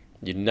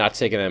 you're not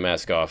taking that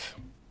mask off.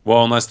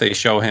 Well, unless they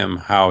show him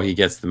how he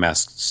gets the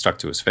mask stuck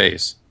to his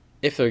face.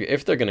 If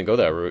they're gonna go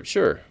that route,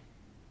 sure.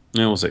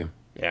 Yeah, we'll see.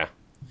 Yeah.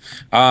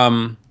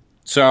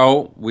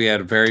 So we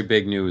had very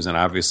big news, and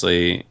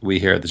obviously we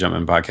here at the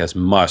Jumpman Podcast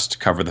must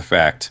cover the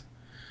fact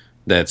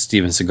that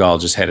Steven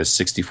Seagal just had his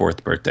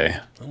 64th birthday.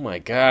 Oh my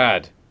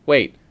God!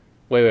 Wait,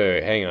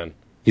 hang on.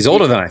 He's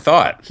older than I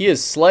thought. He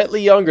is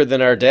slightly younger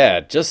than our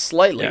dad, just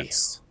slightly.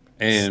 Yes.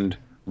 And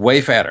way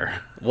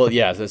fatter. Well,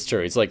 yeah, that's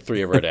true. He's like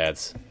 3 of our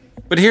dads.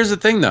 But here's the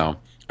thing, though.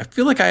 I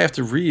feel like I have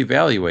to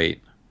reevaluate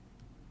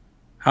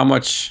how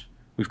much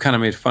we've kind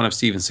of made fun of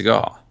Steven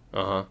Seagal.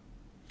 Uh-huh.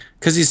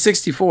 Because he's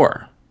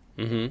 64.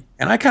 Mm-hmm.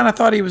 And I kind of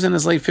thought he was in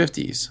his late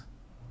 50s.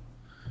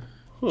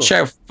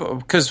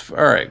 Because,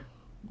 all right,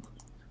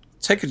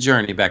 take a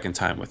journey back in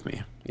time with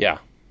me. Yeah.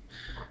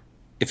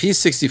 If he's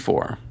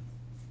 64,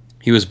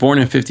 he was born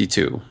in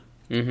 52,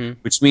 mm-hmm.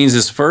 which means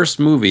his first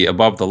movie,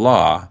 Above the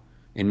Law,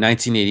 in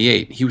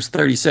 1988, he was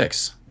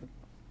 36.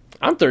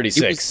 I'm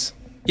 36.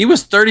 He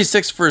was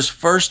 36 for his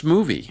first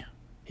movie.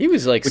 He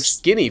was like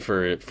skinny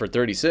for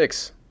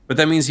 36. But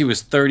that means he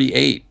was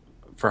 38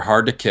 for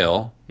Hard to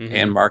Kill mm-hmm.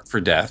 and Marked for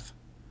Death.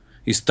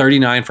 He's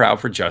 39 for Out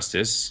for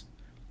Justice.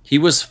 He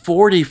was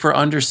 40 for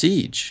Under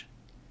Siege.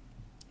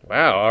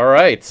 Wow, all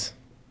right.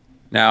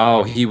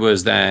 Now, he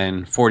was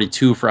then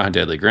 42 for On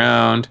Deadly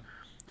Ground,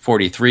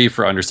 43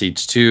 for Under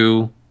Siege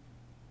 2,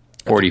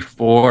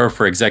 44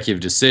 for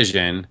Executive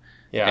Decision,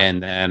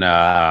 and then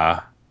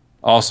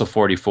also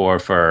 44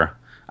 for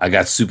I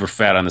Got Super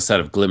Fat on the Set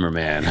of Glimmer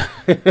Man.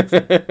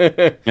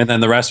 And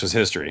then the rest was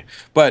history.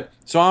 But,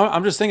 so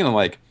I'm just thinking,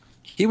 like,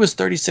 he was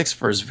 36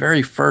 for his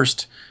very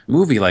first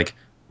movie. Like,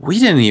 we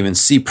didn't even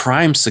see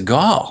Prime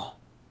Seagal.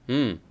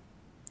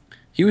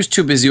 He was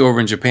too busy over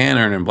in Japan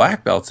earning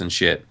black belts and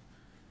shit.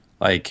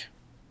 Like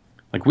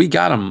we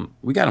got him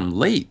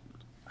late.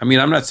 I mean,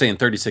 I'm not saying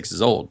 36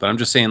 is old, but I'm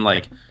just saying,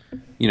 like,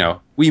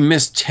 we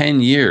missed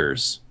 10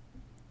 years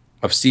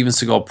of Steven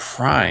Seagal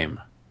prime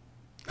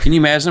Can you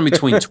imagine him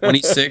between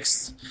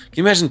 26? Can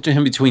you imagine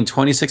him between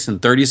 26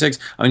 and 36?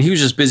 I mean, he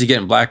was just busy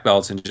getting black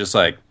belts and just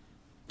like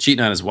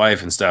cheating on his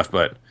wife and stuff.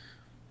 But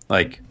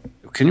like,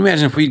 can you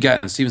imagine if we'd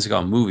gotten Steven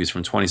Seagal movies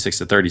from 26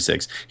 to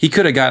 36? He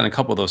could have gotten a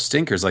couple of those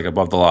stinkers like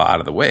Above the Law out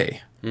of the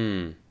way.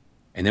 And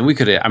then we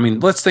could have, I mean,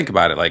 let's think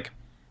about it. Like,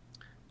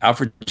 Out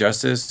for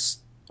Justice,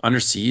 Under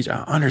Siege.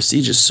 Under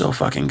Siege is so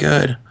fucking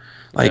good.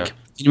 Like, can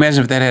you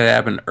imagine if that had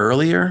happened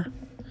earlier?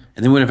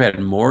 And then we would have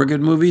had more good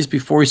movies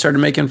before we started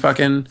making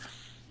fucking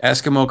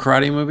Eskimo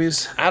karate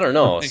movies? I don't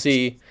know.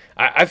 See,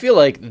 I feel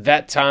like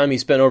that time he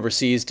spent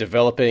overseas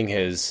developing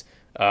his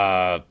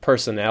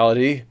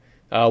personality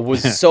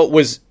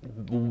was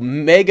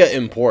mega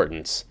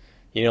important.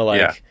 You know,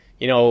 like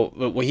you know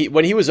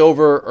when he was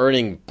over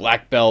earning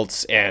black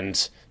belts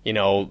and you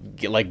know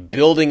like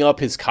building up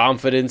his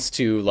confidence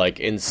to like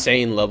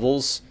insane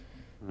levels.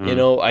 You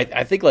know,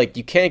 I think like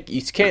you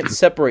can't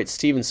separate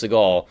Steven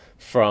Seagal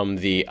from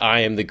the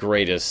 "I am the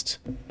greatest"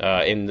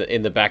 in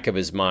the back of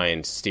his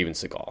mind. Steven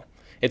Seagal.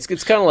 It's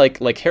kind of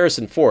like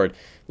Harrison Ford.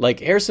 Like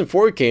Harrison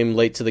Ford came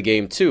late to the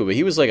game too, but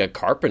he was like a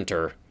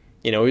carpenter.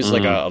 You know, he was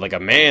like a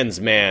man's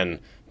man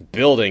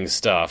building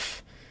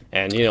stuff,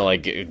 and you know,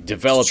 like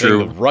developing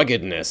the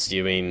ruggedness.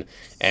 You mean,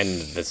 and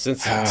the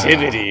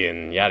sensitivity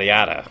and yada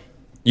yada.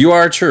 You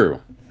are true.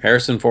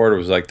 Harrison Ford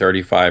was like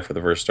 35 for the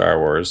first Star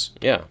Wars.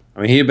 Yeah. I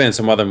mean, he had been in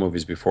some other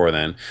movies before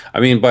then. I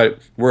mean, but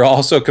we're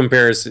also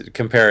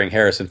comparing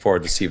Harrison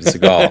Ford to Steven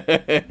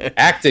Seagal.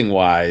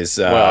 Acting-wise,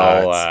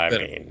 I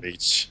mean...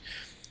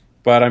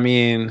 But, I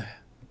mean...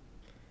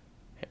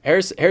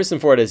 Harrison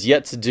Ford has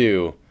yet to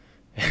do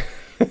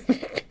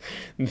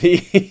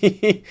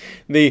the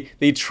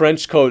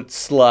trench coat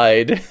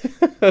slide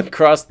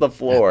across the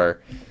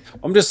floor.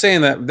 I'm just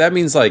saying that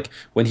means, like,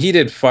 when he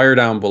did Fire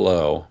Down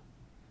Below...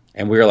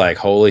 And we were like,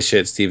 holy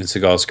shit, Steven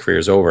Seagal's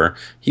career's over.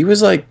 He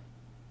was like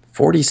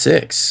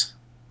 46.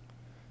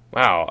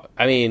 Wow.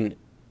 I mean,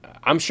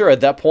 I'm sure at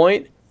that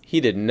point,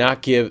 he did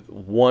not give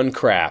one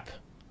crap.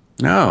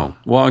 No.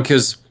 Well,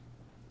 because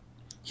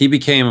he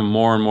became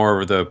more and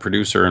more of the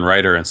producer and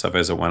writer and stuff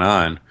as it went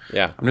on.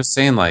 Yeah. I'm just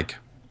saying, like,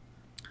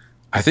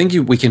 I think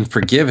we can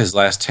forgive his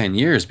last 10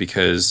 years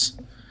because,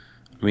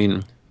 I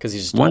mean... Because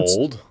he's just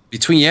old?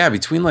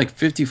 Between like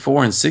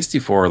 54 and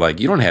 64, like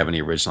you don't have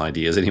any original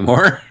ideas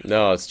anymore.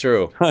 No, it's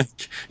true.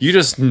 Like, you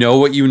just know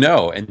what you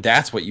know, and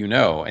that's what you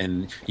know,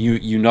 and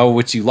you know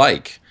what you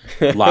like.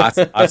 Lots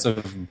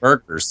of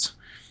burgers.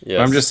 Yes.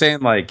 But I'm just saying,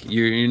 like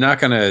you're not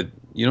gonna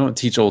you don't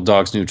teach old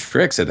dogs new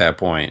tricks at that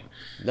point.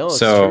 No, it's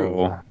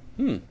true.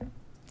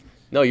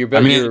 No,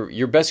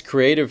 your best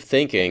creative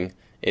thinking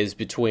is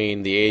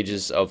between the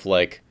ages of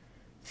like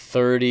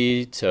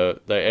 30 to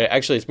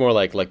actually it's more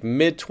like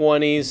mid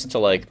 20s to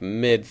like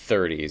mid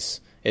 30s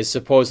is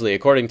supposedly,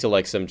 according to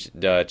like some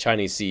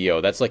Chinese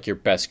CEO, that's like your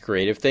best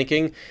creative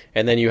thinking,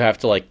 and then you have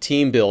to like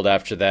team build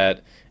after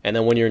that, and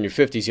then when you're in your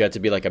 50s you have to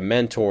be like a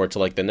mentor to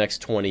like the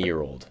next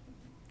 20-year-old.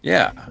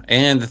 Yeah,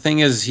 and the thing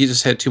is he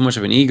just had too much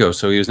of an ego,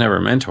 so he was never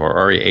a mentor,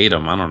 or he ate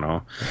him, I don't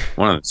know,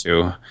 one of the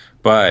two.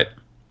 But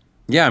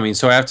yeah, I mean,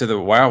 so after the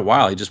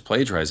while, he just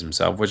plagiarized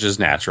himself, which is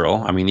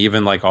natural. I mean,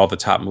 even like all the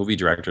top movie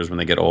directors, when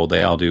they get old,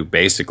 they all do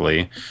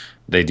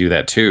they do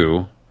that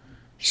too.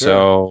 Sure.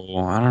 So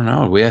I don't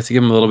know. We have to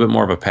give him a little bit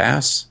more of a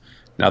pass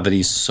now that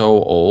he's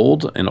so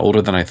old and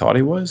older than I thought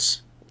he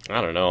was.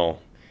 I don't know.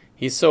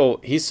 He's so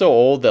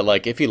old that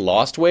like if he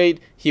lost weight,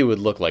 he would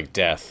look like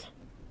death.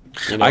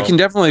 You know? I can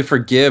definitely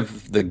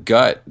forgive the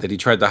gut that he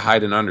tried to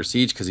hide in Under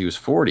Siege because he was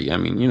 40. I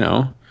mean, you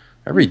know,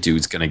 every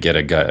dude's gonna get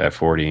a gut at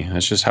 40.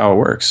 That's just how it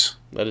works.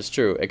 That is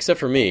true, except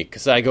for me,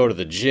 because I go to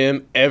the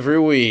gym every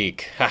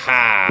week. Ha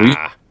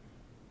ha!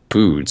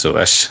 Food, so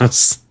that's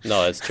just...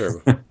 No, that's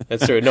true.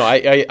 That's true. No,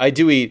 I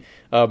do eat...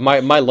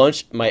 my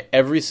lunch,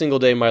 every single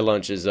day my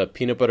lunch is a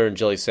peanut butter and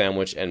jelly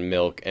sandwich and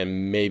milk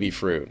and maybe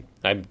fruit.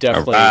 I'm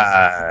definitely... All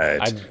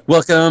right.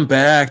 Welcome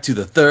back to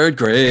the third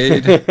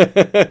grade.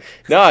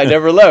 No, I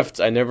never left.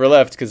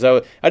 Because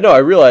I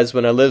realized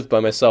when I lived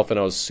by myself and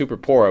I was super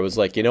poor, I was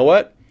like, you know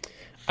what?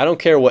 I don't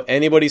care what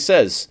anybody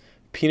says.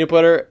 Peanut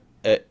butter...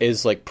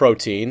 is like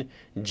protein,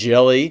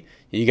 jelly,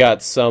 you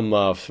got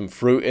some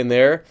fruit in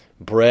there,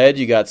 bread,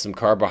 you got some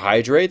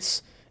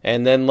carbohydrates,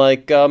 and then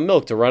like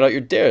milk to round out your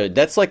day.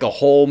 That's like a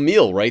whole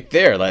meal right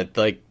there.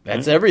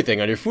 That's everything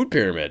on your food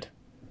pyramid.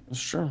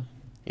 That's true.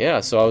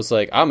 Yeah, so I was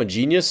like, I'm a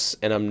genius,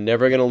 and I'm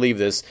never going to leave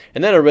this.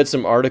 And then I read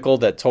some article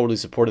that totally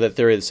supported that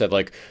theory that said,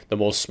 like, the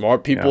most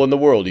smart people in the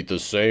world eat the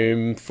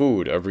same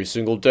food every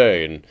single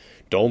day, and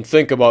don't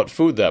think about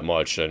food that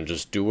much, and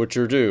just do what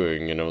you're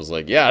doing. And I was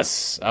like,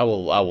 yes, I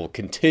will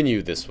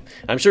continue this.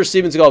 I'm sure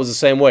Steven Seagal was the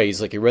same way. He's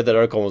like, he read that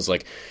article and was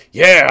like,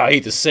 yeah, I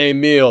eat the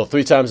same meal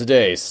 3 times a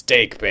day.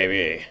 Steak,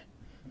 baby.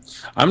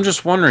 I'm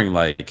just wondering,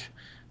 like,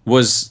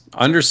 was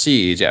Under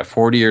Siege at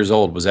 40 years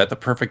old, was that the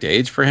perfect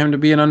age for him to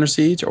be in Under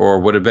Siege? Or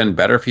would it have been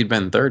better if he'd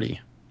been 30?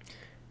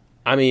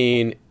 I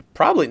mean,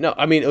 probably, no.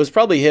 I mean, it was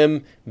probably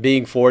him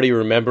being 40,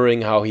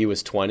 remembering how he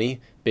was 20,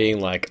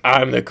 being like,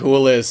 I'm the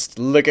coolest,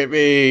 look at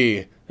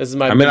me. This is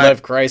my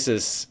midlife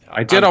crisis.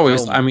 I did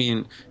always. I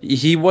mean,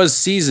 he was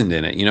seasoned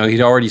in it. You know,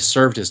 he'd already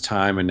served his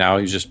time, and now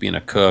he's just being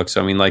a cook.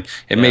 So I mean, like,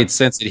 it made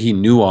sense that he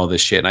knew all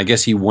this shit. And I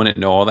guess he wouldn't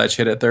know all that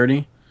shit at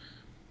 30.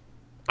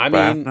 I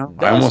mean,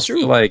 I almost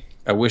feel like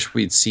I wish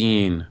we'd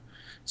seen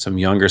some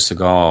younger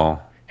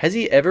Seagal. Has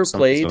he ever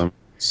played?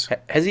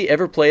 Has he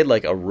ever played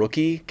like a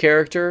rookie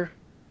character?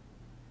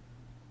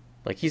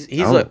 Like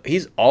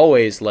he's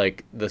always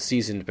like the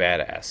seasoned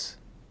badass.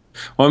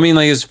 Well, I mean,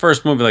 like his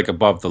first movie, like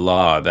Above the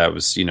Law, that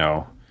was, you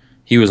know,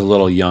 he was a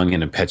little young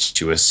and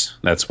impetuous.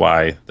 That's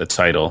why the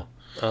title.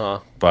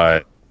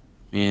 But,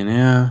 I mean,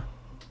 yeah.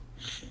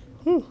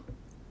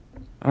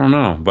 I don't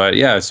know, but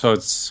yeah. So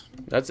it's.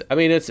 I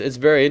mean, it's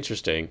very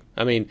interesting.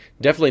 I mean,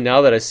 definitely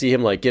now that I see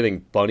him like giving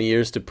bunny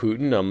ears to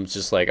Putin, I'm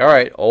just like, all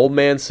right, old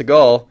man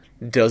Seagal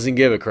doesn't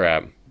give a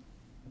crap.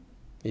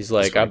 He's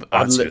like,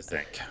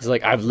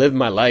 I've lived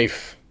my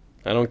life.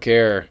 I don't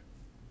care.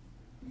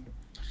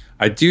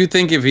 I do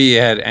think if he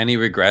had any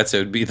regrets, it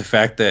would be the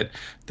fact that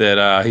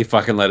he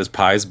fucking let his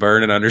pies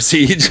burn and Under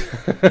Siege.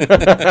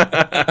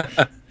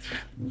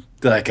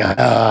 Like,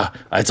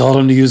 I told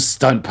him to use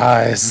stunt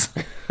pies.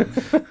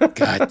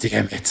 God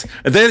damn it.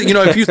 And then, you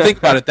know, if you think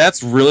about it,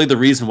 that's really the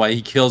reason why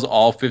he kills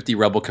all 50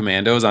 rebel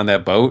commandos on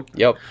that boat.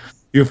 Yep.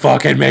 You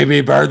fucking made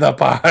me burn the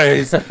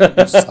pies. You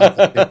son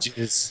of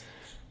bitches.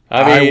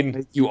 I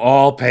mean, you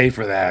all pay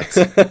for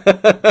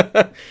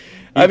that.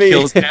 He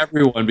kills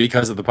everyone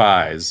because of the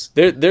pies.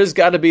 There's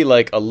got to be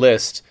like a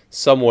list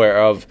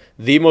somewhere of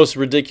the most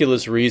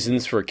ridiculous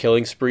reasons for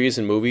killing sprees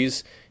in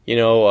movies. You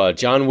know,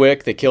 John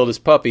Wick, they killed his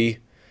puppy.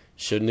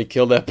 Shouldn't have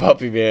killed that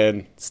puppy,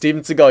 man.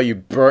 Steven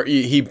Seagal,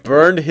 he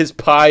burned his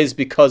pies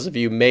because of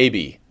you,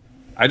 maybe.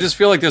 I just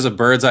feel like there's a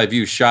bird's eye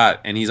view shot,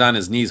 and he's on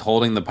his knees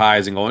holding the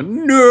pies and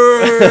going,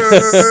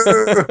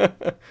 no!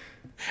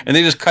 And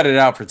they just cut it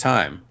out for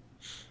time.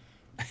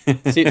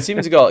 Steven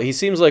Seagal, he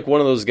seems like one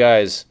of those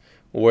guys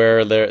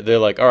where they're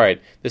like, all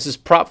right, this is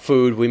prop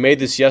food. We made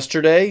this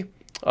yesterday.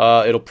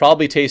 It'll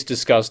probably taste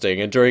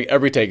disgusting. And during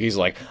every take, he's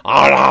like,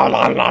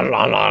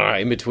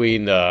 in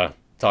between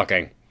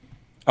talking.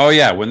 Oh,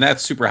 yeah. When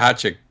that super hot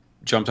chick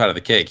jumps out of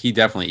the cake, he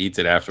definitely eats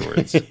it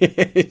afterwards.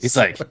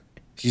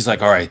 He's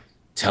like, all right,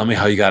 tell me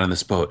how you got on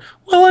this boat.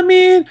 Well, I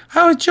mean,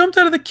 I jumped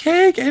out of the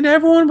cake and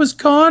everyone was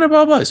gone and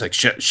blah, blah. He's like,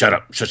 shut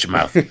up. Shut your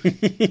mouth.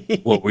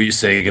 What were you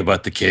saying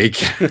about the cake?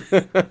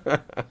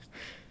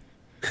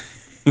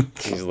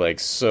 He's like,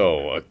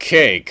 so, a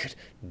cake.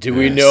 Do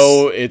we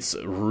know it's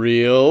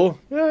real?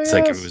 It's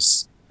like it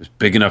was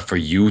big enough for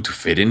you to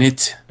fit in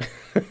it.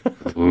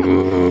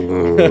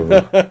 Ooh.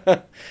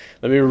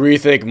 Let me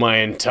rethink my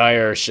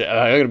entire chef.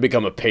 I'm going to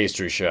become a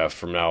pastry chef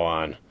from now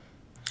on.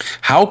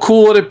 How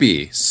cool would it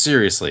be,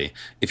 seriously,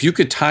 if you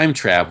could time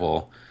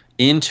travel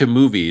into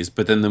movies,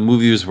 but then the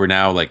movies were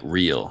now, like,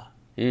 real?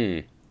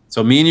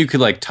 So me and you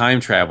could, like, time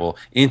travel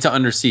into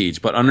Under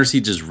Siege, but Under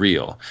Siege is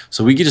real.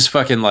 So we could just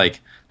fucking, like,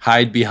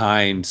 hide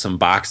behind some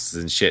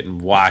boxes and shit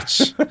and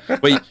watch.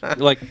 But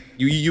like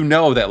you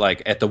know that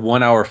like at the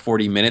 1 hour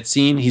 40-minute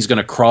scene, he's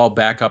gonna crawl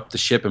back up the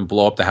ship and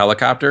blow up the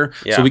helicopter.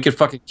 Yeah. So we could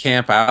fucking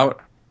camp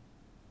out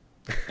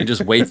and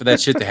just wait for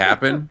that shit to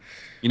happen.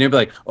 You know, be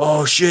like,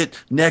 oh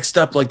shit, next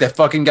up, like that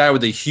fucking guy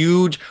with the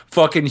huge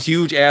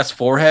ass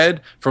forehead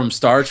from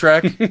Star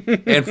Trek,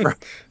 and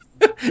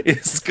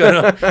is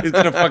gonna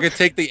fucking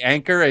take the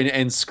anchor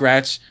and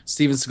scratch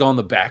Steven Seagal in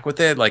the back with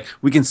it. Like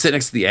we can sit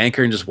next to the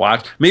anchor and just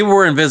watch. Maybe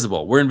we're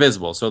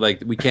invisible, so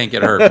like we can't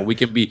get hurt, but we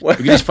can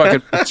just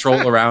fucking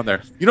patrol around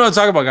there. You know what I'm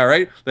talking about, guy,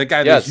 right? That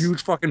guy, yes. The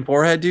huge fucking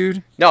forehead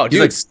dude. No, dude.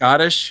 He's like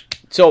Scottish.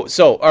 So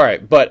all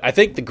right, but I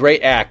think the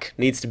Great Ack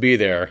needs to be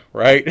there,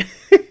 right?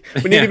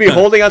 We need to be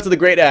holding onto the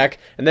Great Ack,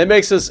 and that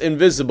makes us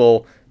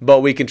invisible, but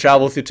we can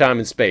travel through time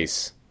and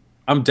space.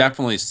 I'm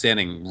definitely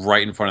standing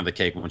right in front of the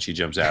cake when she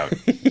jumps out.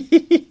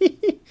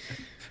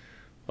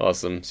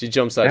 Awesome. She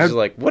jumps out. She's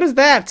like, what is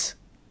that?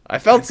 I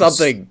felt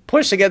something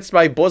push against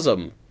my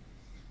bosom.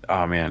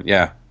 Oh, man.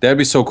 Yeah. That'd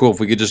be so cool if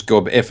we could just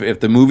go, if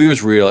the movie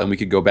was real and we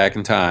could go back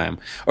in time.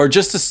 Or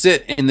just to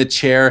sit in the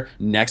chair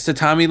next to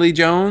Tommy Lee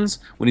Jones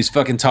when he's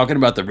fucking talking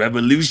about the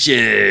revolution.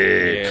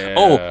 Yeah.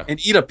 Oh,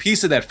 and eat a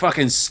piece of that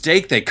fucking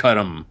steak they cut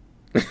him.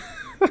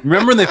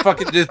 Remember when they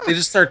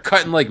just start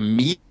cutting like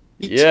meat?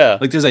 Yeah.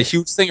 Like there's a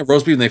huge thing of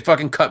roast beef and they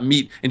fucking cut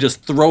meat and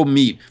just throw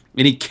meat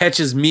and he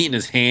catches meat in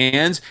his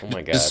hands. Oh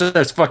my God. Just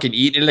starts fucking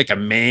eating it like a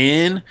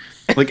man.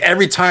 Like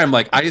every time,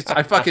 like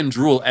I fucking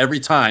drool every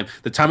time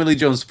that Tommy Lee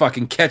Jones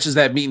fucking catches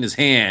that meat in his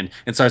hand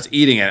and starts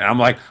eating it. And I'm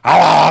like,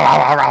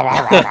 I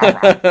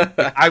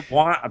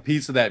want a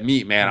piece of that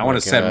meat, man. I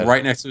want to sit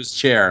right next to his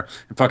chair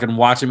and fucking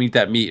watch him eat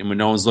that meat. And when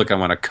no one's looking, I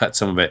want to cut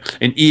some of it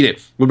and eat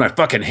it with my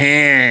fucking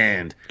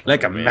hand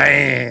like a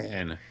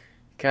man.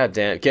 God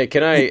damn!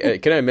 Can I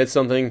admit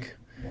something?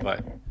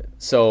 What?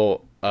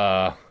 So,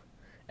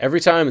 every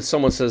time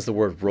someone says the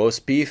word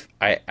roast beef,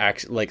 I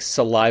actually like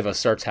saliva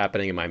starts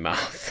happening in my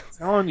mouth. I'm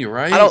telling you,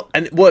 right?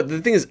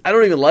 The thing is, I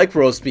don't even like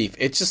roast beef.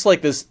 It's just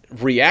like this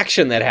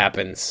reaction that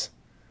happens.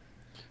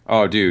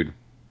 Oh, dude!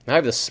 I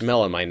have the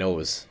smell in my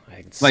nose.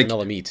 I can smell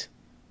the meat.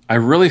 I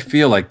really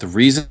feel like the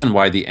reason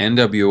why the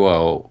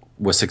NWO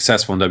was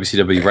successful in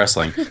WCW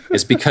wrestling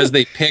is because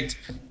they picked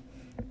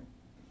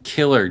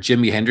killer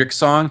Jimi Hendrix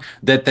song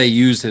that they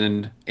used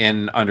in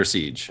Under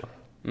Siege.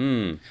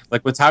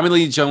 Like when Tommy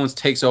Lee Jones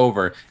takes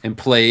over and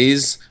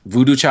plays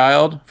Voodoo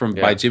Child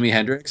by Jimi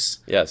Hendrix.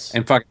 Yes.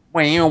 And fucking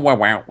like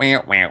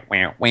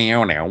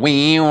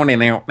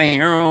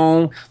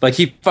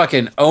he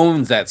fucking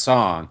owns that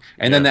song.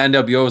 And then the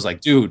NWO was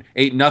like, dude,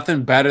 ain't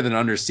nothing better than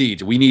Under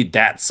Siege. We need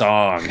that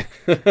song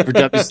for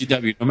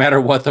WCW. No matter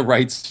what the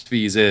rights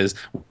fees is,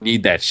 we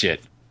need that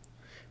shit.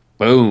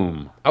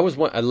 Boom.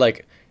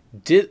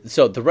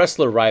 So the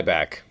wrestler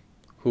Ryback,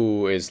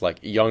 who is like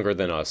younger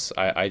than us,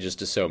 I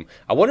just assume.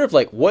 I wonder if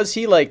was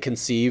he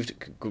conceived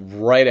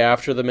right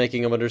after the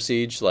making of Under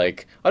Siege?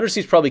 Like Under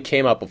Siege probably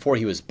came out before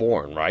he was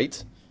born,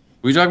 right?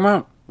 What are you talking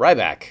about?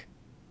 Ryback.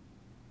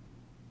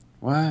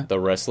 What? The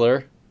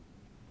wrestler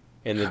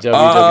in the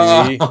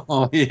WWE.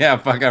 Oh yeah,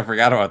 fuck! I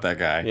forgot about that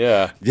guy.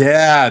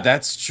 Yeah,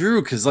 that's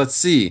true. Because let's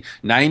see,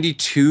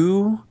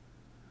 92.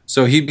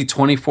 So he'd be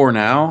 24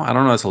 now. I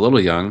don't know. That's a little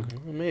young.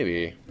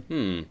 Maybe.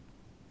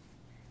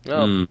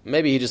 Well,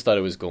 maybe he just thought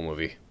it was a cool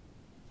movie.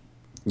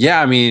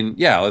 Yeah, I mean,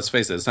 let's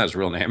face it, it's not his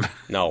real name.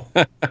 No.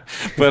 But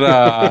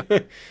I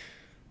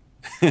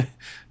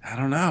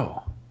don't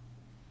know.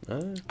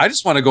 I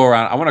just want to go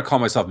around. I want to call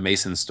myself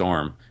Mason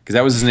Storm because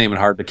that was his name in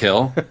Hard to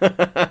Kill.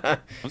 I'm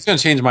just gonna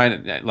change mine.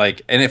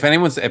 And if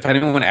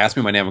anyone asks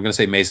me my name, I'm gonna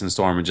say Mason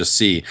Storm and just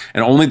see.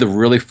 And only the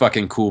really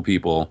fucking cool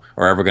people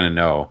are ever gonna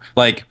know.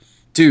 Like,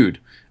 dude.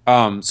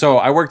 So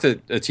I worked at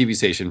a TV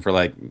station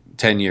for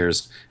 10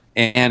 years,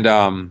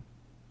 and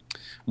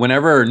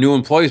whenever new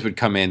employees would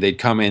come in, they'd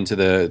come into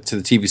the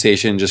TV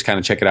station, just kind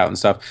of check it out and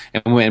stuff.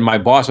 And when my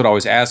boss would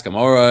always ask them,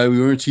 all right, we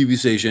were in a TV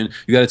station,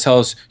 you got to tell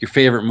us your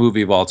favorite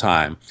movie of all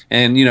time.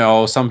 And,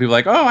 some people are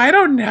like, oh, I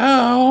don't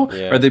know.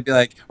 Yeah. Or they'd be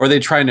like, or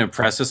they'd try to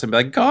impress us and be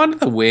like, Gone to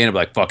the Wind. And be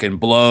like, fucking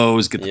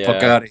blows, get the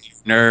fuck out of here,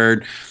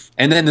 nerd.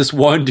 And then this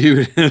one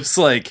dude was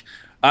like,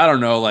 I don't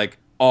know,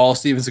 all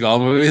Steven Seagal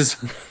movies.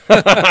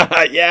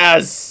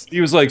 Yes. He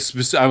was like,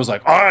 I was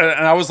like, oh,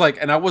 and I was like,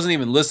 and I wasn't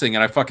even listening,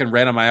 and I fucking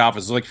ran on my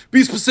office. I was like,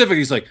 be specific.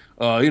 He's like,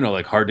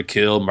 Hard to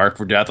Kill, Mark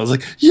for Death. I was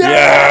like,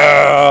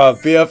 yeah,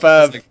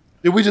 BFF. Like,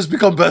 did we just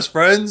become best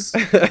friends?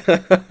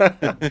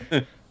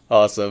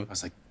 Awesome. I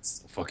was like,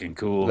 that's fucking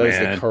cool, man. That is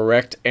the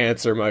correct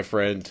answer, my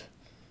friend.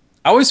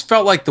 I always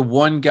felt like the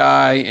one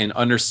guy in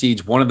Under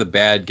Siege, one of the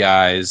bad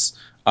guys,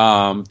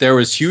 there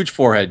was Huge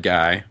Forehead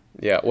guy.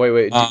 Yeah,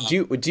 wait.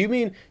 Do you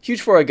mean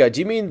Huge Forehead guy? Do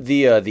you mean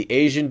the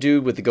Asian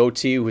dude with the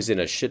goatee who was in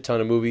a shit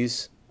ton of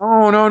movies?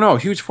 Oh, no.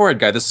 Huge Forehead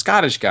guy, the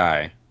Scottish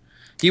guy.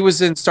 He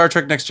was in Star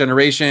Trek Next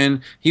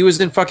Generation. He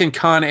was in fucking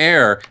Con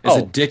Air as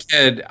a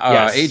dickhead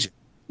agent.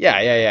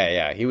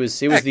 Yeah. He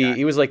was like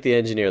the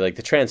engineer, like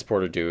the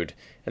transporter dude,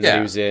 and then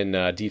he was in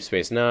Deep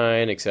Space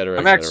Nine, etc.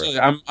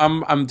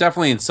 I'm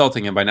definitely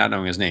insulting him by not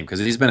knowing his name because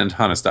he's been in a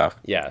ton of stuff.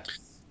 Yeah.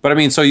 But I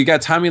mean, so you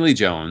got Tommy Lee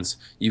Jones,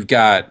 you've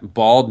got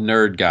bald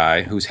nerd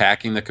guy who's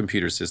hacking the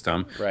computer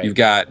system, right. You've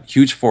got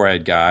Huge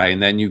Forehead guy,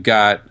 and then you've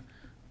got,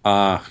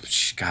 God,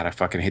 I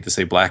fucking hate to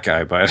say black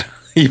guy, but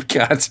you've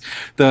got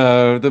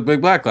the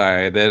big black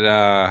guy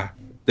that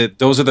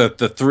those are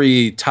the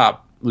three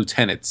top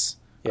lieutenants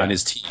on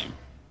his team.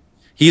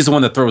 He's the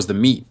one that throws the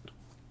meat.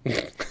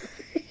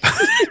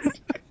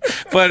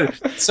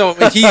 But so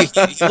he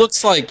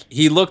looked like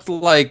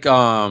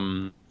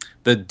the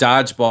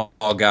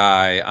dodgeball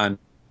guy on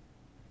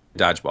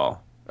Dodgeball.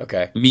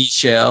 Okay.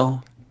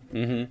 Michelle.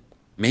 Mm-hmm.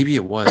 Maybe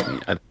it was.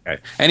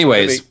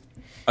 Anyways,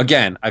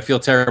 again, I feel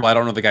terrible. I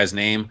don't know the guy's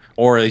name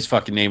or his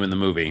fucking name in the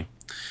movie.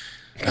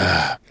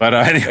 But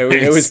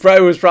anyways.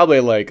 it was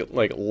probably like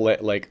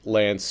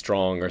Lance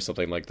Strong or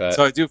something like that.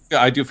 So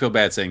I do feel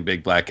bad saying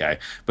big black guy.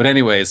 But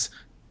anyways,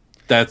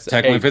 that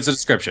technically fits the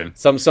description.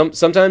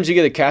 Sometimes you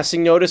get a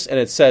casting notice and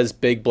it says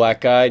big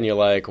black guy, and you're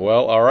like,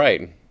 well, all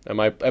right. Am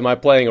I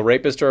playing a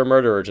rapist or a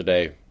murderer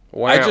today?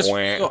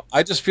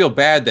 I just feel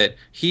bad that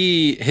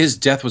his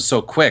death was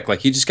so quick. Like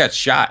he just got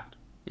shot,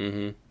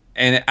 and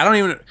I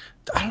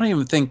don't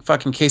even think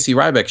fucking Casey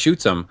Ryback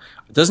shoots him.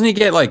 Doesn't he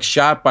get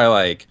shot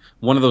by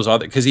one of those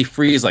other? Because he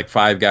frees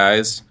 5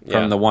 guys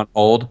from the one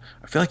hold.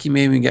 I feel like he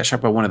may even get shot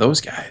by one of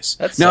those guys.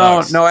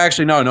 No. You know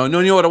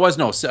what it was?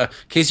 No,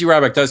 Casey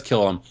Ryback does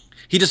kill him.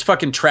 He just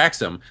fucking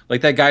tracks him.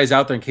 Like that guy's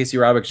out there, and Casey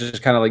Ryback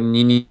just kind of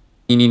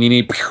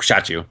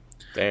shot you.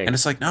 Dang. And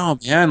it's like, no,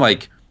 man,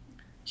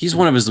 he's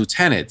one of his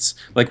lieutenants.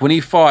 Like when he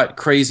fought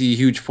crazy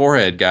huge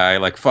forehead guy,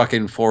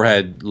 fucking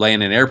forehead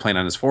laying an airplane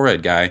on his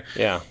forehead guy.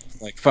 Yeah.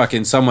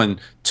 Fucking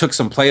someone took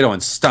some Play-Doh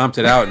and stomped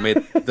it out and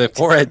made the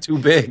forehead too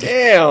big.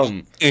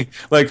 Damn.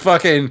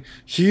 Fucking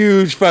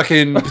huge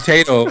fucking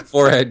potato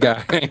forehead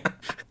guy.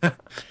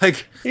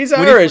 He's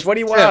Irish. What do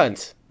you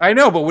want? I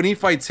know, but when he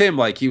fights him,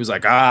 he was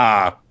like,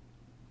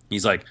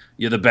 he's like,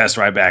 you're the best,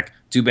 Ryback.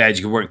 Too bad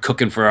you weren't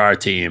cooking for our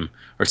team.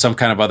 Or some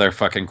kind of other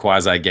fucking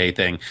quasi-gay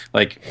thing.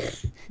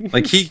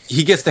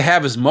 He gets to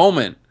have his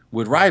moment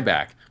with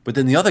Ryback. But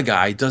then the other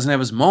guy doesn't have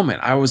his moment.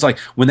 I was like,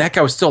 when that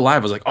guy was still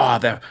alive, I was like, oh,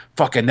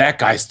 that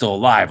guy's still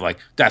alive. Like,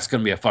 that's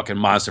going to be a fucking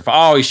monster.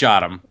 Oh, he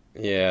shot him.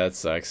 Yeah, it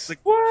sucks. Like,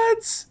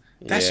 what?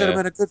 That should have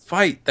been a good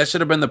fight. That should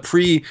have been the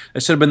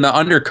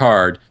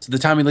undercard to the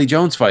Tommy Lee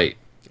Jones fight.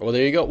 Well,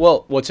 there you go.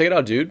 Well, check it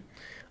out, dude.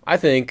 I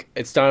think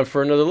it's time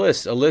for another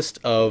list. A list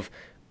of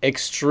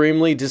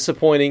extremely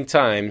disappointing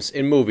times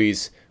in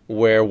movies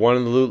where one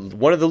of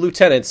the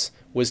lieutenants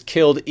was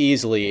killed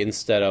easily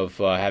instead of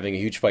having a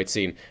huge fight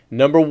scene.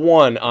 Number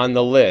 1 on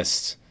the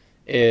list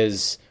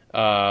is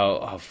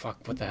what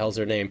the hell's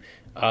her name?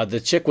 The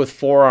chick with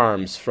 4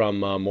 arms from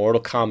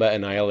Mortal Kombat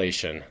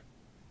Annihilation.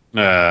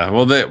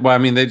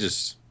 They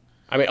just.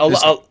 I mean, a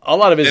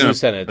lot of his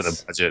lieutenants. For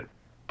the budget.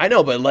 I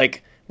know,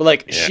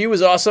 but she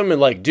was awesome,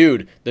 and like,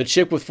 dude, the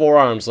chick with 4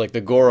 arms, like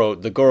the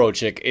Goro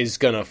chick, is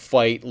gonna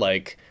fight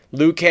like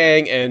Liu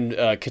Kang and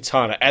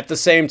Kitana at the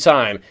same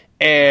time,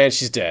 and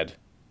she's dead.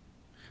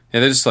 Yeah,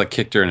 they just like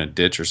kicked her in a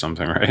ditch or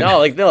something, right?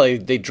 No,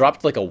 they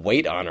dropped like a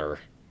weight on her.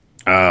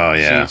 Oh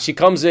yeah. She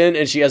comes in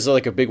and she has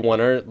like a big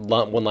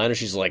one-liner.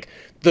 She's like,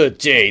 "The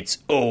date's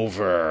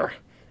over,"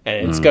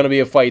 and it's gonna be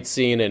a fight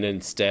scene, and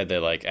instead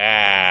they're like,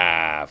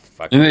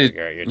 fuck you, you're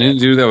dead. Didn't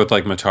do that with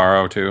like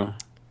Motaro too,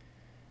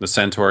 the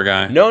Centaur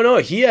guy. No,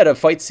 he had a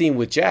fight scene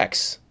with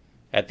Jax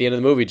at the end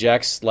of the movie.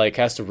 Jax like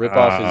has to rip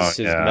off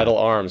his metal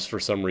arms for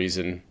some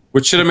reason,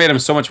 which should have made him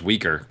so much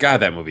weaker. God,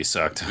 that movie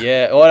sucked.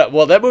 Yeah,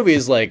 well, that movie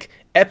is like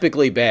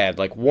epically bad,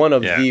 like one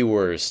of the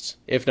worst,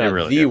 if not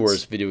really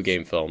worst video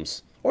game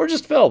films, or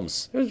just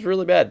films. It was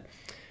really bad.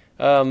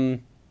 But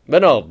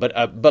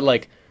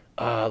like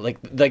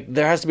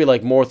there has to be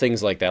like more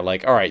things like that.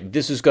 Like, all right,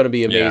 this is going to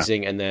be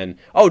amazing, and then,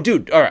 oh,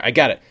 dude, all right, I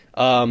got it.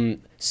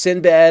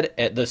 Sinbad,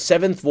 at the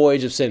 7th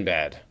Voyage of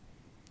Sinbad.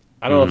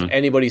 I don't know if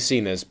anybody's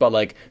seen this, but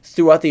like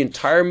throughout the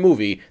entire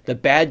movie, the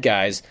bad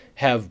guys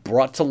have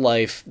brought to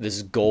life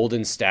this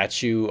golden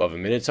statue of a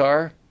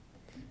Minotaur.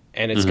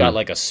 And it's got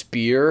like a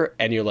spear,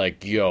 and you're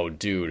like, yo,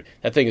 dude,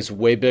 that thing is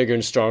way bigger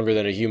and stronger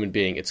than a human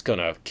being. It's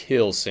gonna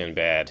kill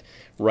Sinbad,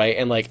 right?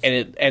 And like,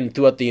 and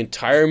throughout the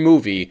entire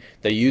movie,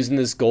 they're using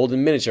this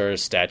golden miniature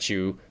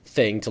statue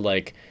thing to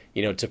like,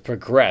 to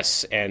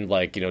progress and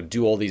like,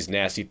 do all these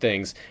nasty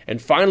things.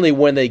 And finally,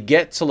 when they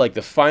get to like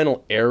the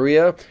final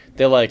area,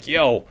 they're like,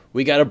 yo,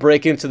 we got to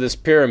break into this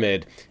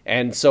pyramid.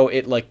 And so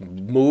it like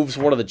moves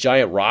one of the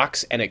giant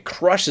rocks, and it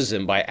crushes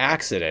him by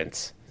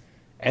accident.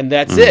 And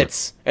that's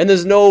it. And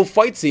there's no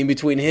fight scene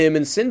between him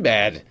and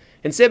Sinbad.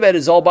 And Sinbad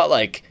is all about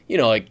like,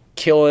 like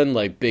killing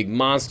like big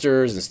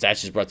monsters and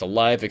statues brought to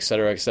life,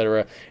 etc.,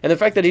 etc. And the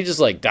fact that he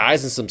just like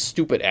dies in some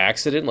stupid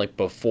accident like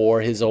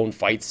before his own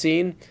fight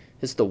scene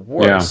is the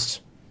worst.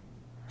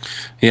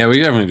 Yeah, we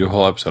definitely do a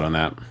whole episode on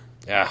that.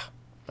 Yeah.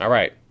 All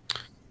right.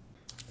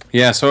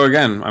 Yeah, so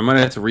again, I might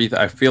have to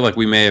I feel like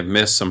we may have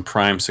missed some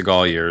prime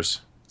Seagal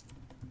years.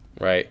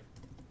 Right.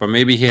 But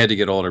maybe he had to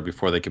get older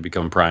before they could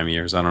become prime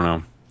years. I don't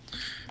know.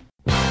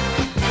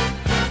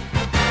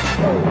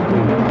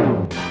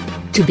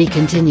 To be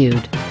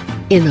continued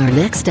in our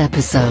next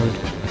episode.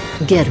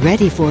 Get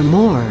ready for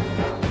more.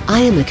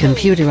 I am a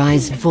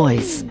computerized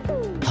voice.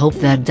 Hope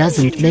that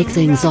doesn't make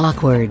things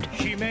awkward.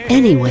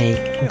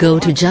 Anyway, go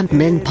to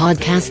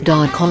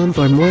jumpmanpodcast.com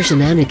for more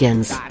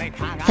shenanigans.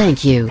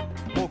 Thank you.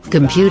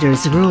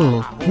 Computers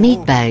rule,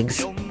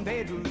 meatbags.